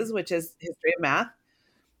classes, which is history of math,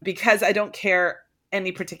 because I don't care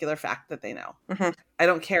any particular fact that they know. Mm-hmm. I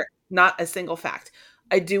don't care, not a single fact.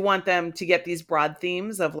 I do want them to get these broad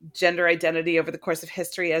themes of gender identity over the course of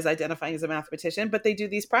history as identifying as a mathematician, but they do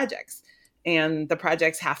these projects. and the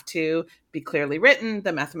projects have to be clearly written.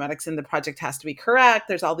 The mathematics in the project has to be correct.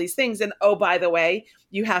 There's all these things. And oh, by the way,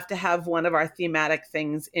 you have to have one of our thematic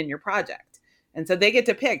things in your project. And so they get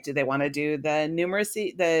to pick, do they want to do the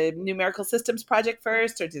numerical systems project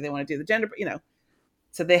first, or do they want to do the gender,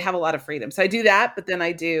 so they have a lot of freedom. So I do that, but then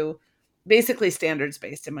I do basically standards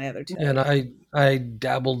based in my other two. And I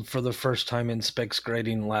dabbled for the first time in specs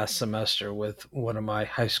grading last semester with one of my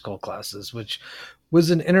high school classes, which was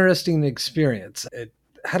an interesting experience. It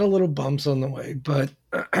had a little bumps on the way, but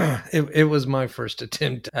it was my first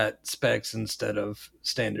attempt at specs instead of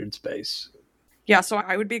standard space. Yeah, so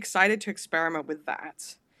I would be excited to experiment with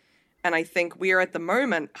that. And I think we are at the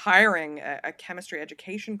moment hiring a chemistry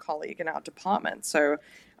education colleague in our department. So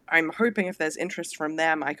I'm hoping if there's interest from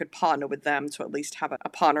them, I could partner with them to at least have a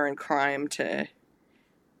partner in crime to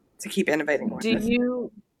keep innovating more. Do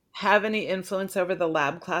you have any influence over the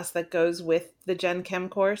lab class that goes with the Gen Chem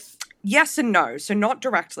course? Yes and no. So not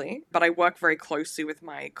directly, but I work very closely with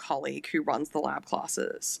my colleague who runs the lab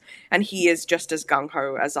classes. And he is just as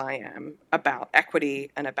gung-ho as I am about equity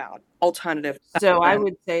and about alternative. So I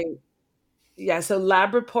would say, yeah, so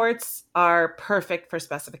lab reports are perfect for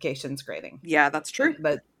specifications grading. Yeah, that's true.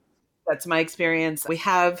 But that's my experience. We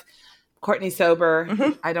have Courtney Sober.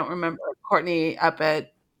 Mm-hmm. I don't remember Courtney up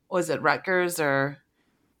at, was it Rutgers, or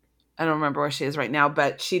I don't remember where she is right now,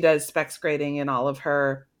 but she does specs grading in all of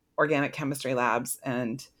her organic chemistry labs.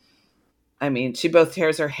 And I mean, she both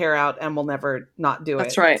tears her hair out and will never not do it.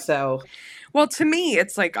 That's right. So, well, to me,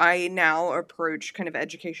 it's like I now approach kind of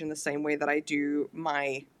education the same way that I do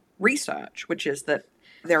my research, which is that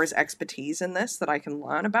there is expertise in this that I can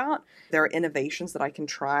learn about. There are innovations that I can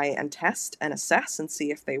try and test and assess and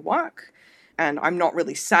see if they work. And I'm not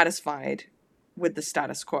really satisfied with the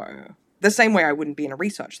status quo. The same way I wouldn't be in a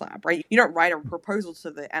research lab, right? You don't write a proposal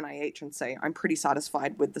to the NIH and say, I'm pretty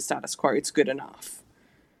satisfied with the status quo, it's good enough.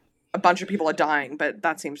 A bunch of people are dying, but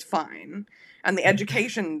that seems fine. And the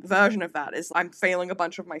education version of that is I'm failing a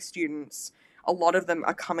bunch of my students. A lot of them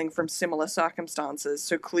are coming from similar circumstances,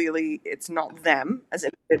 so clearly it's not them as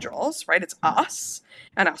individuals, right? It's us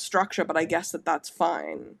and our structure, but I guess that's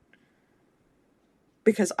fine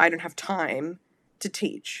because I don't have time to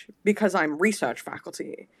teach because I'm research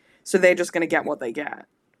faculty. So they're just going to get what they get.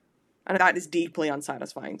 And that is deeply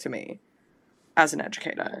unsatisfying to me as an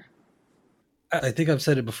educator. I think I've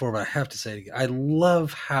said it before, but I have to say it again. I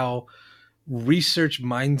love how research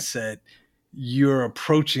mindset you're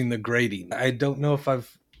approaching the grading. I don't know if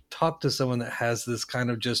I've talked to someone that has this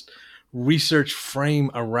kind of just research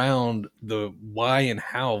frame around the why and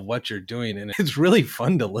how of what you're doing. And it's really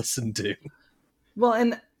fun to listen to. Well,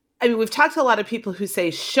 and I mean, we've talked to a lot of people who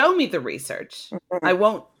say, show me the research. Mm-hmm. I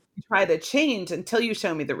won't try to change until you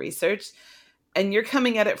show me the research. And you're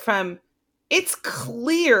coming at it from, it's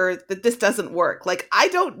clear that this doesn't work. Like, I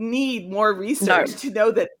don't need more research to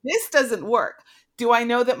know that this doesn't work. Do I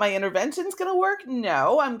know that my intervention is going to work?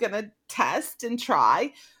 No, I'm going to test and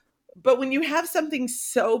try. But when you have something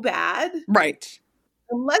so bad, right,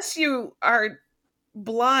 unless you are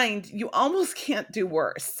blind, you almost can't do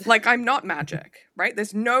worse. Like, I'm not magic, right?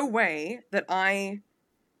 There's no way that I,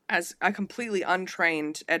 as a completely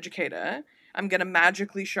untrained educator, I'm going to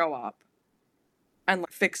magically show up and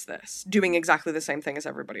fix this, doing exactly the same thing as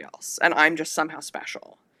everybody else. And I'm just somehow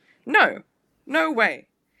special. No way.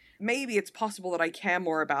 Maybe it's possible that I care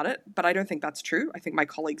more about it, but I don't think that's true. I think my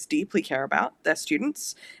colleagues deeply care about their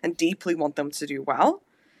students and deeply want them to do well.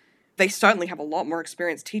 They certainly have a lot more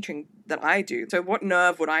experience teaching than I do. So what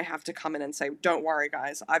nerve would I have to come in and say, don't worry,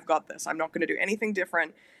 guys, I've got this. I'm not going to do anything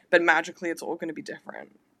different, but magically it's all going to be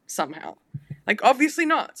different somehow. Like, obviously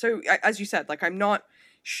not. So as you said, like, I'm not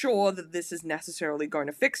sure that this is necessarily going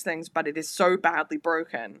to fix things, but it is so badly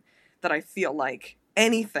broken that I feel like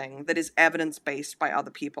anything that is evidence-based by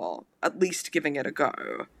other people, at least giving it a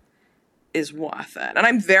go, is worth it. And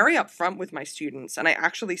I'm very upfront with my students, and I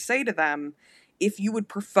actually say to them, if you would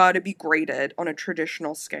prefer to be graded on a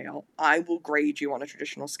traditional scale, I will grade you on a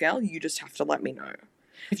traditional scale. You just have to let me know.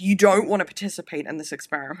 If you don't want to participate in this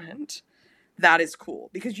experiment, that is cool,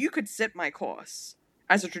 because you could sit my course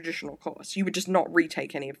as a traditional course. You would just not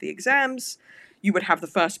retake any of the exams. You would have the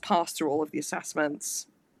first pass through all of the assessments.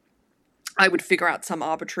 I would figure out some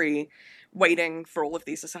arbitrary weighting for all of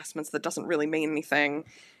these assessments that doesn't really mean anything.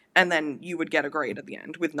 And then you would get a grade at the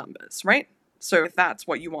end with numbers, right? So if that's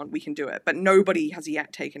what you want, we can do it. But nobody has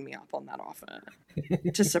yet taken me up on that offer,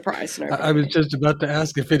 to surprise nobody. I was just about to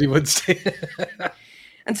ask if anyone's...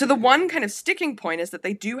 And so the one kind of sticking point is that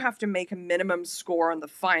they do have to make a minimum score on the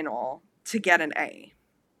final to get an A.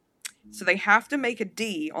 So they have to make a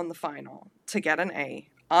D on the final to get an A,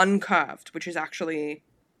 uncurved, which is actually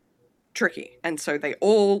tricky. And so they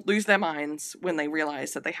all lose their minds when they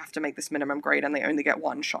realize that they have to make this minimum grade and they only get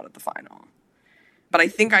one shot at the final. But I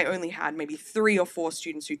think I only had maybe 3 or 4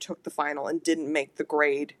 students who took the final and didn't make the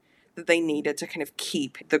grade that they needed to kind of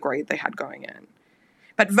keep the grade they had going in.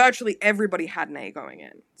 But virtually everybody had an A going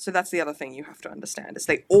in. So that's the other thing you have to understand, is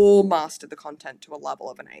they all mastered the content to a level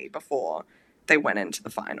of an A before they went into the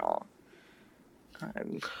final.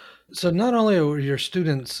 So not only are your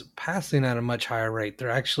students passing at a much higher rate,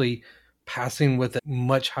 they're actually passing with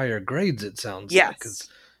much higher grades, it sounds like. Because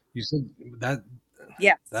you said that.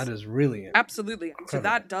 Yes. That is really absolutely. Incredible. So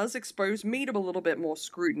that does expose me to a little bit more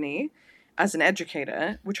scrutiny as an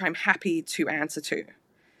educator, which I'm happy to answer to.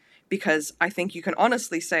 Because I think you can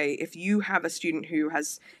honestly say, if you have a student who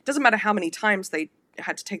doesn't matter how many times they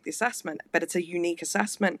had to take the assessment, but it's a unique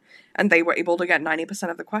assessment and they were able to get 90%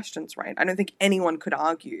 of the questions right. I don't think anyone could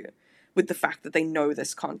argue with the fact that they know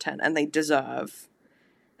this content and they deserve,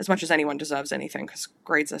 as much as anyone deserves anything, because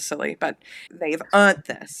grades are silly, but they've earned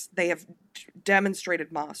this. They have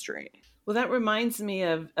demonstrated mastery. Well, that reminds me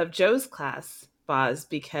of Joe's class, Boz,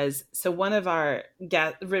 because so one of our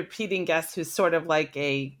repeating guests who's sort of like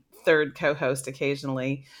a third co-host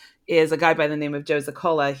occasionally is a guy by the name of Joe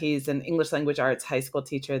Zacola. He's an English language arts high school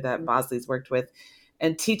teacher that Bosley's worked with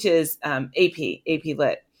and teaches AP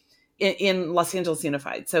Lit in Los Angeles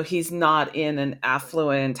Unified. So he's not in an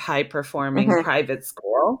affluent, high-performing private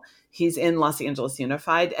school. He's in Los Angeles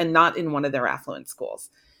Unified and not in one of their affluent schools.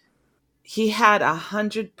 He had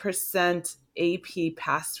 100% AP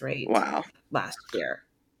pass rate last year.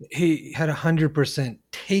 He had 100%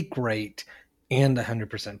 take rate and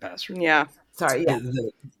 100% pass rate. Yeah. Sorry, yeah.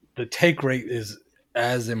 The take rate is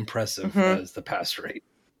as impressive as the pass rate.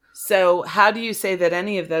 So how do you say that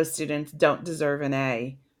any of those students don't deserve an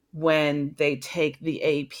A when they take the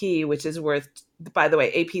AP, which is worth, by the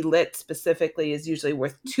way, AP Lit specifically is usually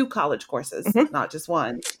worth 2 college courses, not just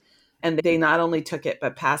one. And they not only took it,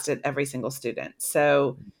 but passed it every single student.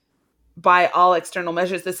 So by all external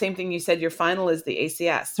measures, the same thing you said, your final is the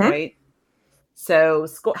ACS, right? So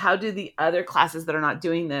how do the other classes that are not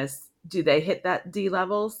doing this, do they hit that D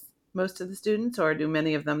levels, most of the students, or do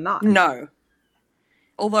many of them not? No.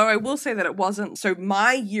 Although I will say that it wasn't. So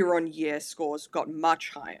my year-on-year scores got much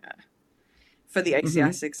higher for the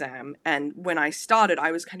ACS exam. And when I started,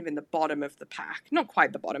 I was kind of in the bottom of the pack. Not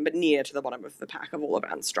quite the bottom, but near to the bottom of the pack of all of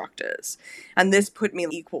our instructors. And this put me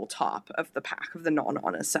equal top of the pack of the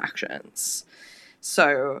non-honors sections.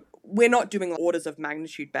 So we're not doing orders of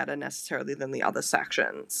magnitude better necessarily than the other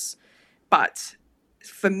sections. But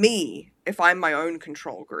for me, if I'm my own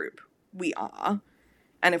control group, we are.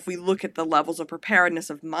 And if we look at the levels of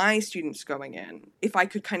preparedness of my students going in, if I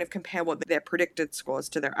could kind of compare what their predicted scores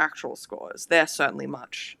to their actual scores, they're certainly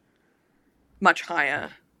much, much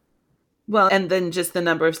higher. Well, and then just the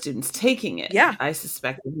number of students taking it, I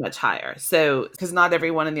suspect is much higher. So, because not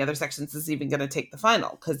everyone in the other sections is even going to take the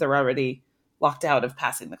final because they're already locked out of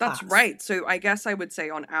passing the class. That's right. So I guess I would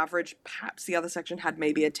say on average, perhaps the other section had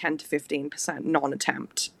maybe a 10 to 15%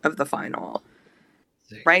 non-attempt of the final.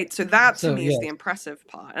 Right? So that to me is the impressive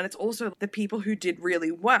part. And it's also the people who did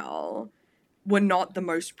really well were not the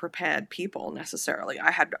most prepared people necessarily.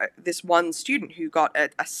 I had this one student who got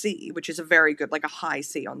a C, which is a very good, like a high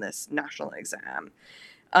C on this national exam.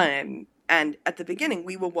 And at the beginning,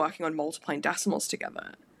 we were working on multiplying decimals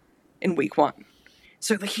together in week 1.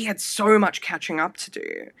 So like he had so much catching up to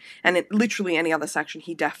do. And literally any other section,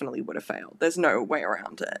 he definitely would have failed. There's no way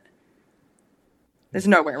around it. There's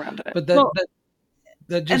no way around it. But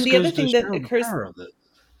that just and the other thing that occurs,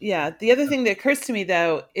 the other thing that occurs to me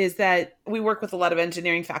though is that we work with a lot of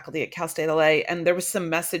engineering faculty at Cal State LA, and there was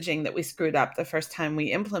some messaging that we screwed up the first time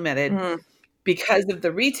we implemented because of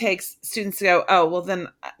the retakes. Students go, "Oh, well, then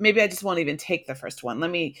maybe I just won't even take the first one.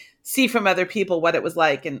 Let me see from other people what it was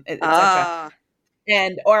like, and etc."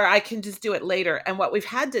 Or I can just do it later. And what we've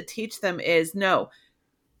had to teach them is no.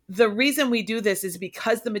 The reason we do this is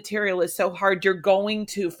because the material is so hard. You're going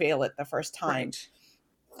to fail it the first time. Right.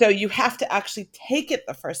 So you have to actually take it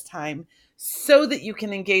the first time so that you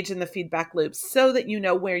can engage in the feedback loop, so that you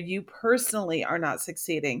know where you personally are not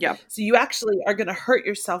succeeding. Yeah. So you actually are going to hurt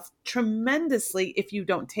yourself tremendously if you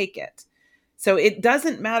don't take it. So it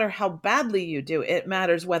doesn't matter how badly you do. It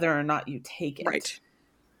matters whether or not you take it. Right.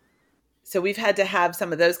 So we've had to have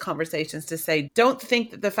some of those conversations to say, don't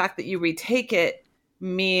think that the fact that you retake it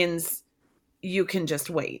means you can just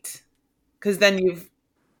wait, because then you've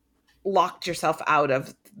locked yourself out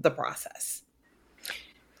of the process.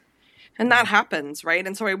 And that happens, right?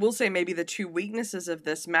 And so I will say maybe the 2 weaknesses of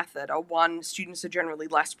this method are, 1, students are generally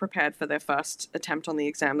less prepared for their first attempt on the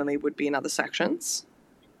exam than they would be in other sections,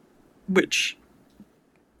 which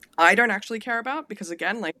I don't actually care about, because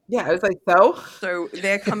again, like, Yeah, I was like, so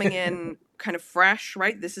they're coming in kind of fresh,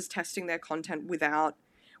 right? This is testing their content with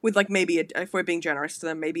like maybe, if we're being generous to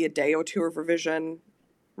them, maybe a day or two of revision,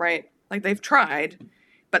 right? Like they've tried,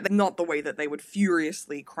 but not the way that they would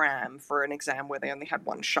furiously cram for an exam where they only had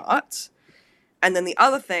one shot. And then the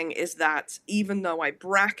other thing is that even though I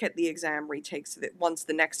bracket the exam retakes, so that once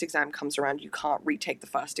the next exam comes around, you can't retake the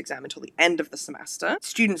first exam until the end of the semester,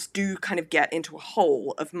 students do kind of get into a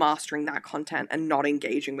hole of mastering that content and not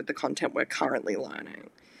engaging with the content we're currently learning.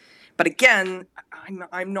 But again,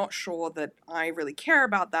 I'm not sure that I really care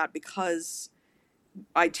about that, because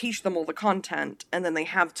I teach them all the content and then they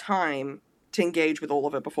have time to engage with all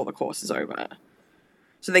of it before the course is over.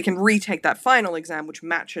 So they can retake that final exam, which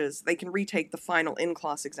matches, they can retake the final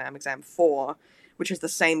in-class exam, exam 4, which is the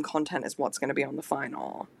same content as what's going to be on the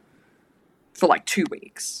final, for like 2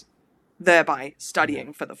 weeks, thereby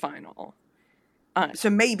studying for the final.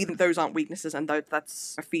 So maybe those aren't weaknesses, and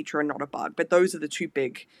that's a feature and not a bug, but those are the two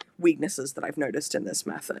big weaknesses that I've noticed in this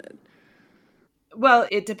method. well,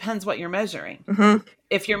 it depends what you're measuring. Mm-hmm.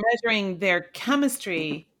 If you're measuring their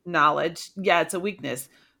chemistry knowledge, yeah, it's a weakness.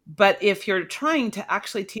 But if you're trying to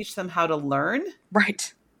actually teach them how to learn,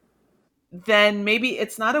 Right. then maybe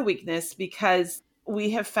it's not a weakness, because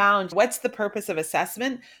we have found, what's the purpose of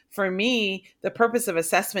assessment? For me, the purpose of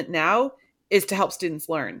assessment now is to help students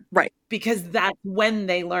learn. Right. Because that's when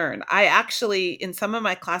they learn. I actually, in some of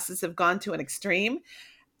my classes, have gone to an extreme,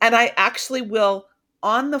 and I actually will,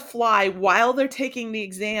 on the fly, while they're taking the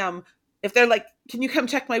exam, if they're like, can you come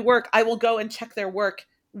check my work? I will go and check their work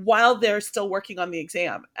while they're still working on the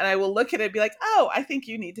exam. And I will look at it and be like, oh, I think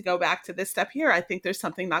you need to go back to this step here. I think there's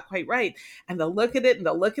something not quite right. And they'll look at it and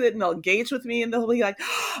they'll look at it and they'll engage with me and they'll be like,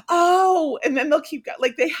 oh, and then they'll keep,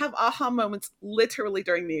 like, they have aha moments literally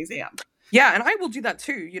during the exam. Yeah, and I will do that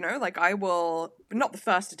too, like I will, not the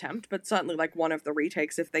first attempt, but certainly like one of the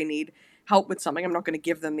retakes, if they need help with something, I'm not going to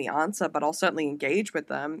give them the answer, but I'll certainly engage with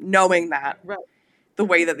them, knowing that the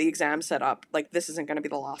way that the exam's set up, like this isn't going to be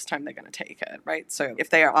the last time they're going to take it, right? So if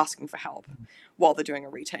they are asking for help while they're doing a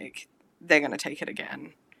retake, they're going to take it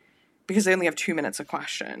again, because they only have 2 minutes a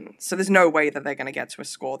question. So there's no way that they're going to get to a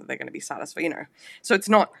score that they're going to be satisfied, So it's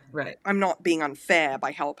not, I'm not being unfair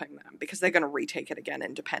by helping them, because they're going to retake it again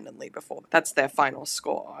independently before that's their final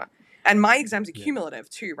score. And my exams are cumulative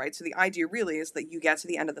too, right? So the idea really is that you get to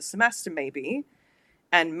the end of the semester maybe,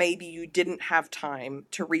 and maybe you didn't have time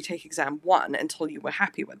to retake exam 1 until you were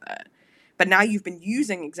happy with it. But now you've been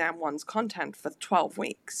using exam 1's content for 12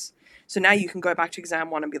 weeks. So now you can go back to exam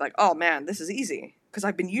 1 and be like, oh man, this is easy, because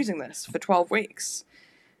I've been using this for 12 weeks.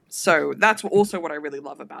 So that's also what I really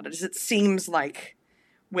love about it, is it seems like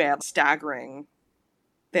we're staggering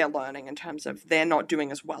their learning in terms of they're not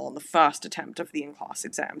doing as well on the first attempt of the in-class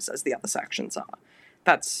exams as the other sections are.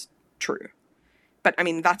 That's true. But I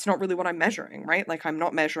mean, that's not really what I'm measuring, right? Like, I'm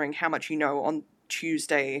not measuring how much you know on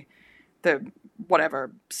Tuesday, the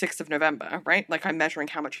 6th of November, right? Like, I'm measuring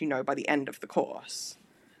how much you know by the end of the course.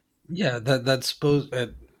 Yeah, that's supposed,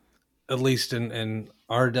 at least in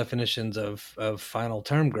our definitions of final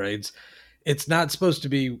term grades, it's not supposed to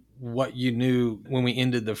be what you knew when we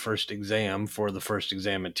ended the first exam for the first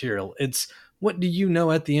exam material. It's what do you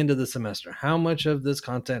know at the end of the semester? How much of this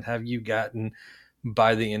content have you gotten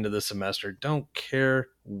by the end of the semester? Don't care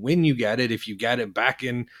when you got it, if you got it back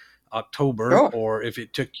in October, or if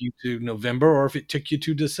it took you to November, or if it took you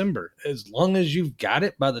to December. As long as you've got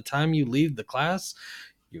it by the time you leave the class,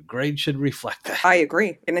 your grade should reflect that. I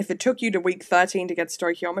agree. And if it took you to week 13 to get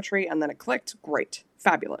stoichiometry and then it clicked, great.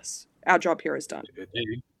 Fabulous. Our job here is done.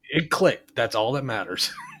 It clicked. That's all that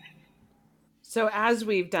matters. So as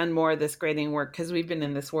we've done more of this grading work, because we've been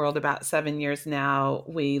in this world about 7 years now,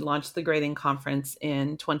 we launched the grading conference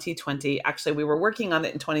in 2020. Actually, we were working on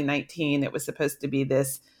it in 2019. It was supposed to be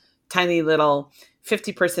this tiny little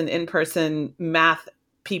 50-person in-person math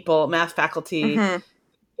faculty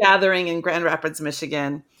gathering in Grand Rapids,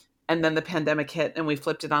 Michigan. And then the pandemic hit and we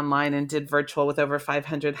flipped it online and did virtual with over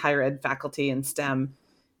 500 higher ed faculty in STEM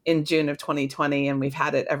in June of 2020. And we've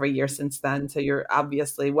had it every year since then. So you're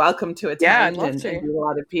obviously welcome to attend and meet a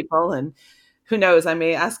lot of people. And who knows, I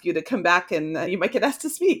may ask you to come back and you might get asked to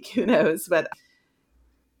speak. Who knows? But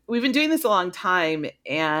we've been doing this a long time.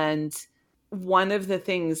 And one of the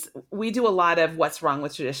things, we do a lot of what's wrong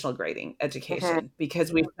with traditional grading education,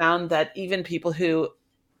 because we found that even people who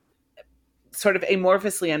sort of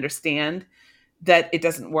amorphously understand that it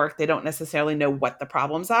doesn't work, they don't necessarily know what the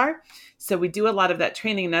problems are. So we do a lot of that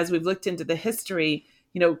training. And as we've looked into the history,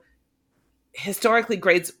 historically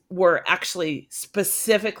grades were actually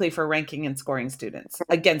specifically for ranking and scoring students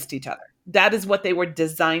against each other. That is what they were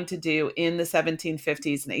designed to do in the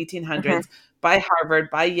 1750s and 1800s by Harvard,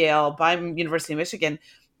 by Yale, by University of Michigan.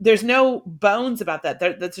 There's no bones about that.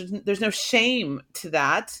 There's no shame to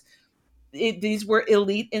that. These were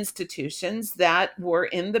elite institutions that were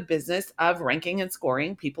in the business of ranking and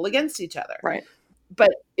scoring people against each other. Right.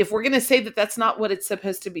 But if we're going to say that that's not what it's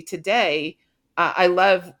supposed to be today, I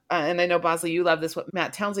love, and I know, Bosley, you love this, what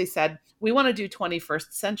Matt Townsley said, we want to do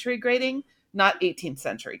 21st century grading, not 18th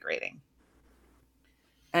century grading.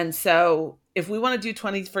 And so if we want to do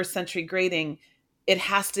 21st century grading, it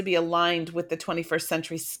has to be aligned with the 21st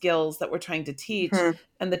century skills that we're trying to teach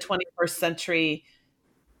and the 21st century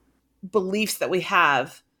beliefs that we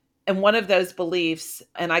have. And one of those beliefs,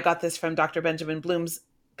 and I got this from Dr. Benjamin Bloom's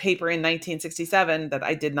paper in 1967 that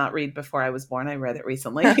I did not read before I was born. I read it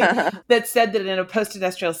recently, that said that in a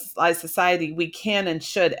post-industrialized society, we can and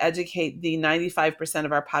should educate the 95%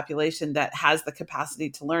 of our population that has the capacity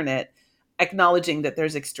to learn it, acknowledging that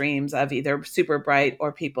there's extremes of either super bright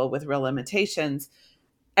or people with real limitations.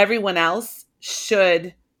 Everyone else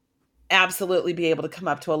should absolutely be able to come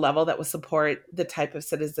up to a level that will support the type of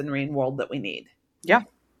citizenry and world that we need. Yeah.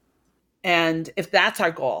 And if that's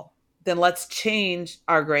our goal, then let's change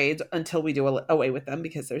our grades until we do away with them,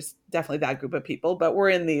 because there's definitely that group of people. But we're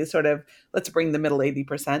in the sort of, let's bring the middle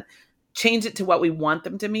 80%, change it to what we want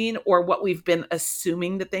them to mean or what we've been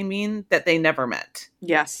assuming that they mean that they never meant.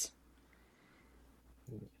 Yes.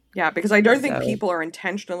 Yeah, because I don't think people are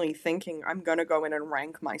intentionally thinking, I'm going to go in and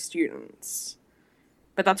rank my students.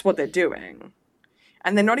 But that's what they're doing.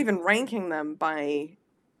 And they're not even ranking them by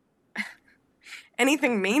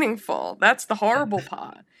anything meaningful. That's the horrible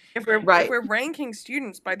part. If we're ranking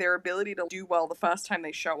students by their ability to do well the first time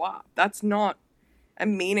they show up, that's not a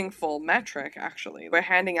meaningful metric, actually. We're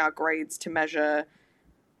handing out grades to measure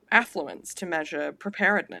affluence, to measure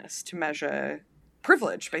preparedness, to measure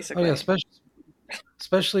privilege, basically. Oh, yeah,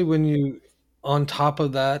 especially when you, on top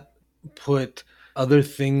of that, put other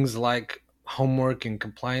things like homework and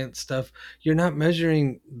compliance stuff. You're not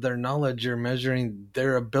measuring their knowledge, you're measuring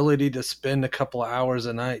their ability to spend a couple of hours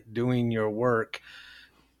a night doing your work.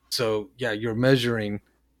 So yeah, you're measuring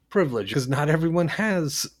privilege, because not everyone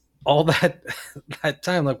has all that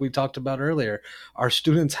time, like we talked about earlier. Our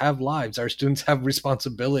students have lives, our students have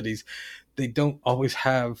responsibilities. They don't always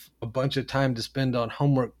have a bunch of time to spend on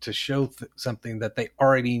homework to show something that they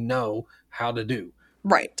already know how to do.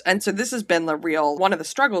 Right. And so this has been one of the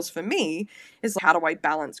struggles for me is how do I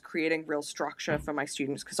balance creating real structure for my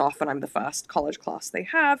students? Because often I'm the first college class they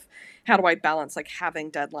have. How do I balance like having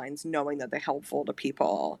deadlines, knowing that they're helpful to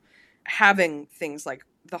people, having things like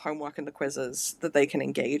the homework and the quizzes that they can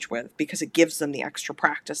engage with because it gives them the extra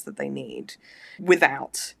practice that they need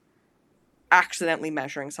without accidentally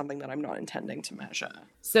measuring something that I'm not intending to measure.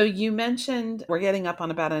 So you mentioned, we're getting up on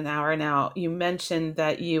about an hour now, you mentioned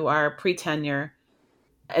that you are pre-tenure,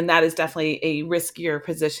 and that is definitely a riskier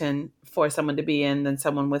position for someone to be in than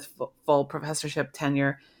someone with full professorship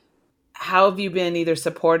tenure. How have you been either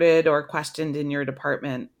supported or questioned in your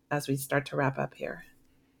department as we start to wrap up here?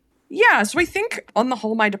 Yeah, so I think on the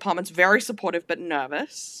whole, my department's very supportive but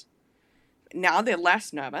nervous. Now they're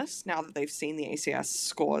less nervous, now that they've seen the ACS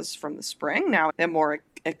scores from the spring. Now they're more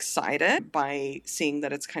excited by seeing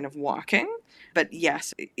that it's kind of working. But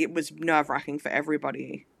yes, it was nerve-wracking for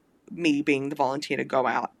everybody, me being the volunteer to go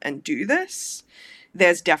out and do this.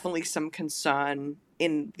 There's definitely some concern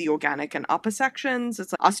in the organic and upper sections.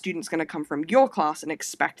 It's like, are students going to come from your class and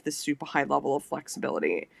expect this super high level of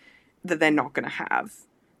flexibility that they're not going to have?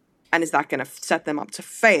 And is that going to set them up to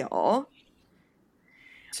fail?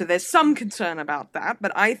 So there's some concern about that,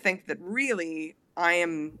 but I think that really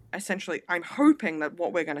I'm hoping that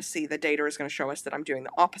what we're going to see, the data is going to show us that I'm doing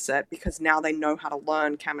the opposite, because now they know how to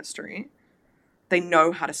learn chemistry. They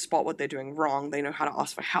know how to spot what they're doing wrong. They know how to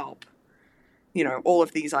ask for help. You know, all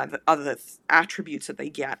of these other attributes that they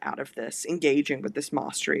get out of this, engaging with this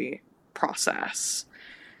mastery process.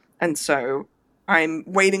 And so I'm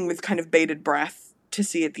waiting with kind of bated breath to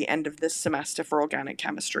see at the end of this semester for organic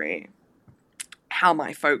chemistry how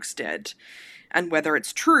my folks did, and whether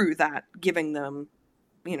it's true that giving them,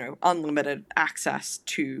 you know, unlimited access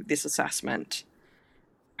to this assessment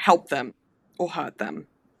helped them or hurt them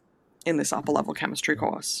in this upper level chemistry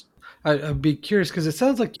course. I'd be curious, because it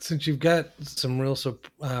sounds like since you've got some real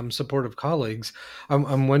supportive colleagues,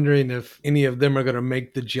 I'm wondering if any of them are going to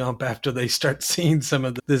make the jump after they start seeing some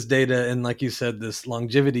of this data and, like you said, this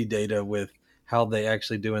longevity data with how they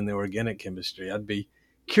actually do in the organic chemistry. I'd be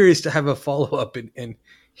curious to have a follow-up and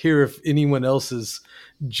hear if anyone else has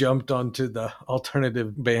jumped onto the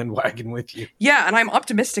alternative bandwagon with you. Yeah, and I'm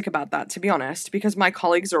optimistic about that, to be honest, because my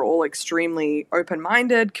colleagues are all extremely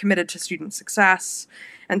open-minded, committed to student success.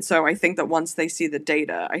 And so I think that once they see the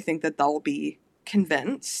data, I think that they'll be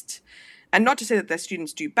convinced. And not to say that their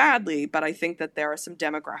students do badly, but I think that there are some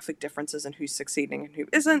demographic differences in who's succeeding and who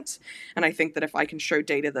isn't. And I think that if I can show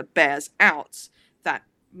data that bears out that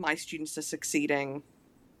my students are succeeding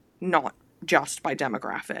not just by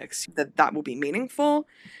demographics, that will be meaningful.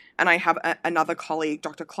 And I have another colleague,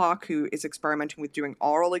 Dr. Clark, who is experimenting with doing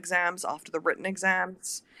oral exams after the written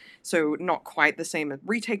exams. So not quite the same as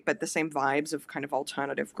retake, but the same vibes of kind of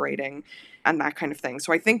alternative grading and that kind of thing.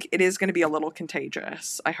 So I think it is going to be a little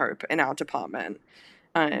contagious, I hope, in our department.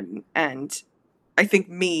 And I think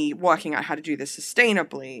me working out how to do this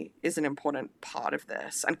sustainably is an important part of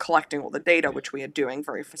this, and collecting all the data, which we are doing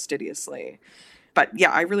very fastidiously. But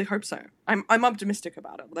yeah, I really hope so. I'm optimistic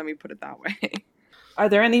about it. Let me put it that way. Are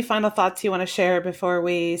there any final thoughts you want to share before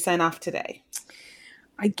we sign off today?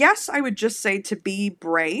 I guess I would just say to be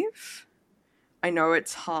brave. I know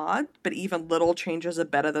it's hard, but even little changes are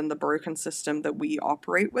better than the broken system that we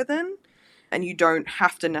operate within. And you don't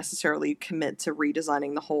have to necessarily commit to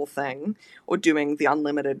redesigning the whole thing or doing the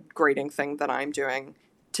unlimited grading thing that I'm doing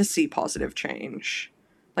to see positive change.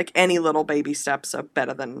 Like, any little baby steps are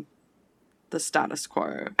better than the status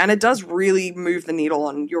quo. And it does really move the needle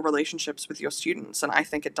on your relationships with your students. And I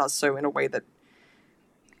think it does so in a way that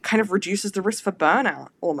kind of reduces the risk for burnout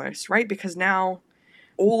almost, right? Because now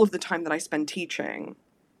all of the time that I spend teaching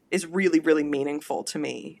is really, really meaningful to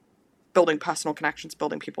me. Building personal connections,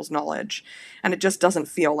 building people's knowledge. And it just doesn't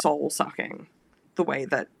feel soul-sucking the way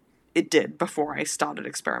that it did before I started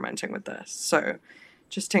experimenting with this. So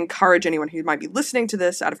just to encourage anyone who might be listening to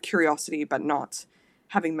this out of curiosity but not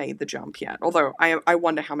having made the jump yet. Although I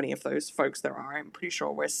wonder how many of those folks there are. I'm pretty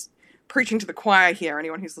sure we're preaching to the choir here,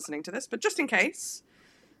 anyone who's listening to this. But just in case.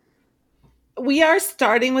 We are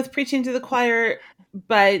starting with preaching to the choir,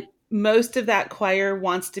 but most of that choir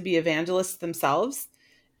wants to be evangelists themselves.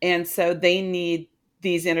 And so they need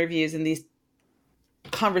these interviews and these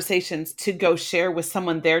conversations to go share with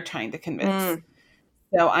someone they're trying to convince.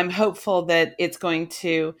 So I'm hopeful that it's going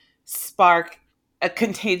to spark a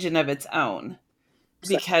contagion of its own,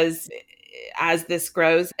 because as this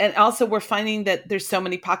grows, and also we're finding that there's so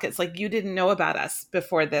many pockets, like you didn't know about us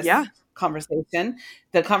before this conversation.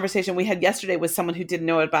 The conversation we had yesterday was someone who didn't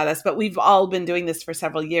know about us, but we've all been doing this for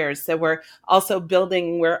several years. So we're also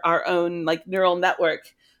building our own like neural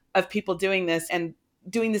network of people doing this, and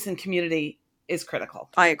doing this in community is critical.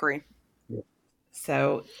 I agree.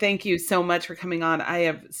 So thank you so much for coming on. I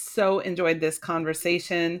have so enjoyed this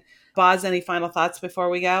conversation. Boz, any final thoughts before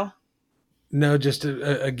we go? No, just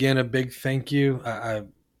again, a big thank you. I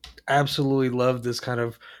absolutely love this kind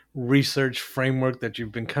of research framework that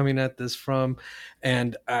you've been coming at this from.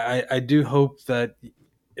 And I do hope that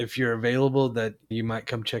if you're available, that you might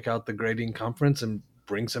come check out the grading conference and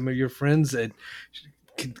bring some of your friends that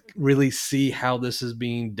can really see how this is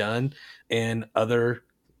being done in other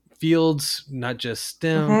fields, not just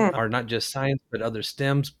STEM or not just science, but other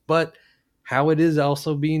STEMs, but how it is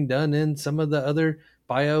also being done in some of the other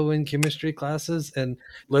bio and chemistry classes. And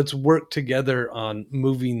let's work together on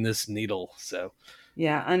moving this needle. So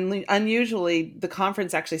yeah, unusually the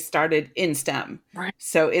conference actually started in STEM. Right.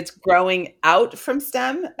 So it's growing out from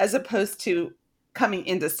STEM as opposed to coming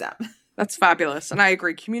into STEM. That's fabulous. And I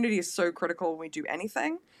agree. Community is so critical when we do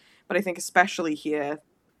anything. But I think especially here,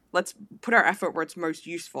 let's put our effort where it's most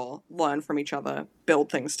useful, learn from each other,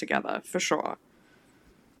 build things together, for sure.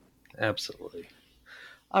 Absolutely.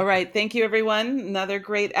 All right. Thank you, everyone. Another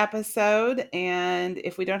great episode. And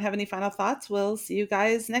if we don't have any final thoughts, we'll see you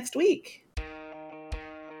guys next week.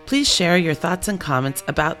 Please share your thoughts and comments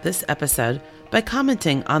about this episode by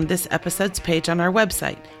commenting on this episode's page on our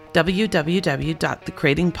website,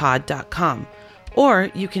 www.thegradingpod.com,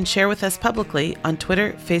 or you can share with us publicly on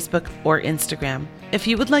Twitter, Facebook, or Instagram. If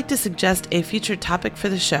you would like to suggest a future topic for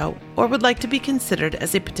the show, or would like to be considered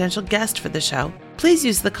as a potential guest for the show, please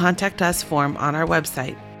use the Contact Us form on our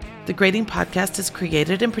website. The Grading Podcast is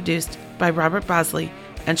created and produced by Robert Bosley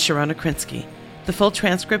and Sharona Krinsky. The full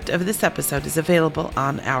transcript of this episode is available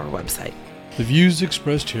on our website. The views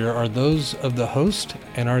expressed here are those of the host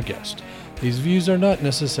and our guest. These views are not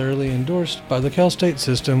necessarily endorsed by the Cal State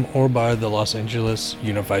system or by the Los Angeles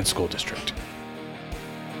Unified School District.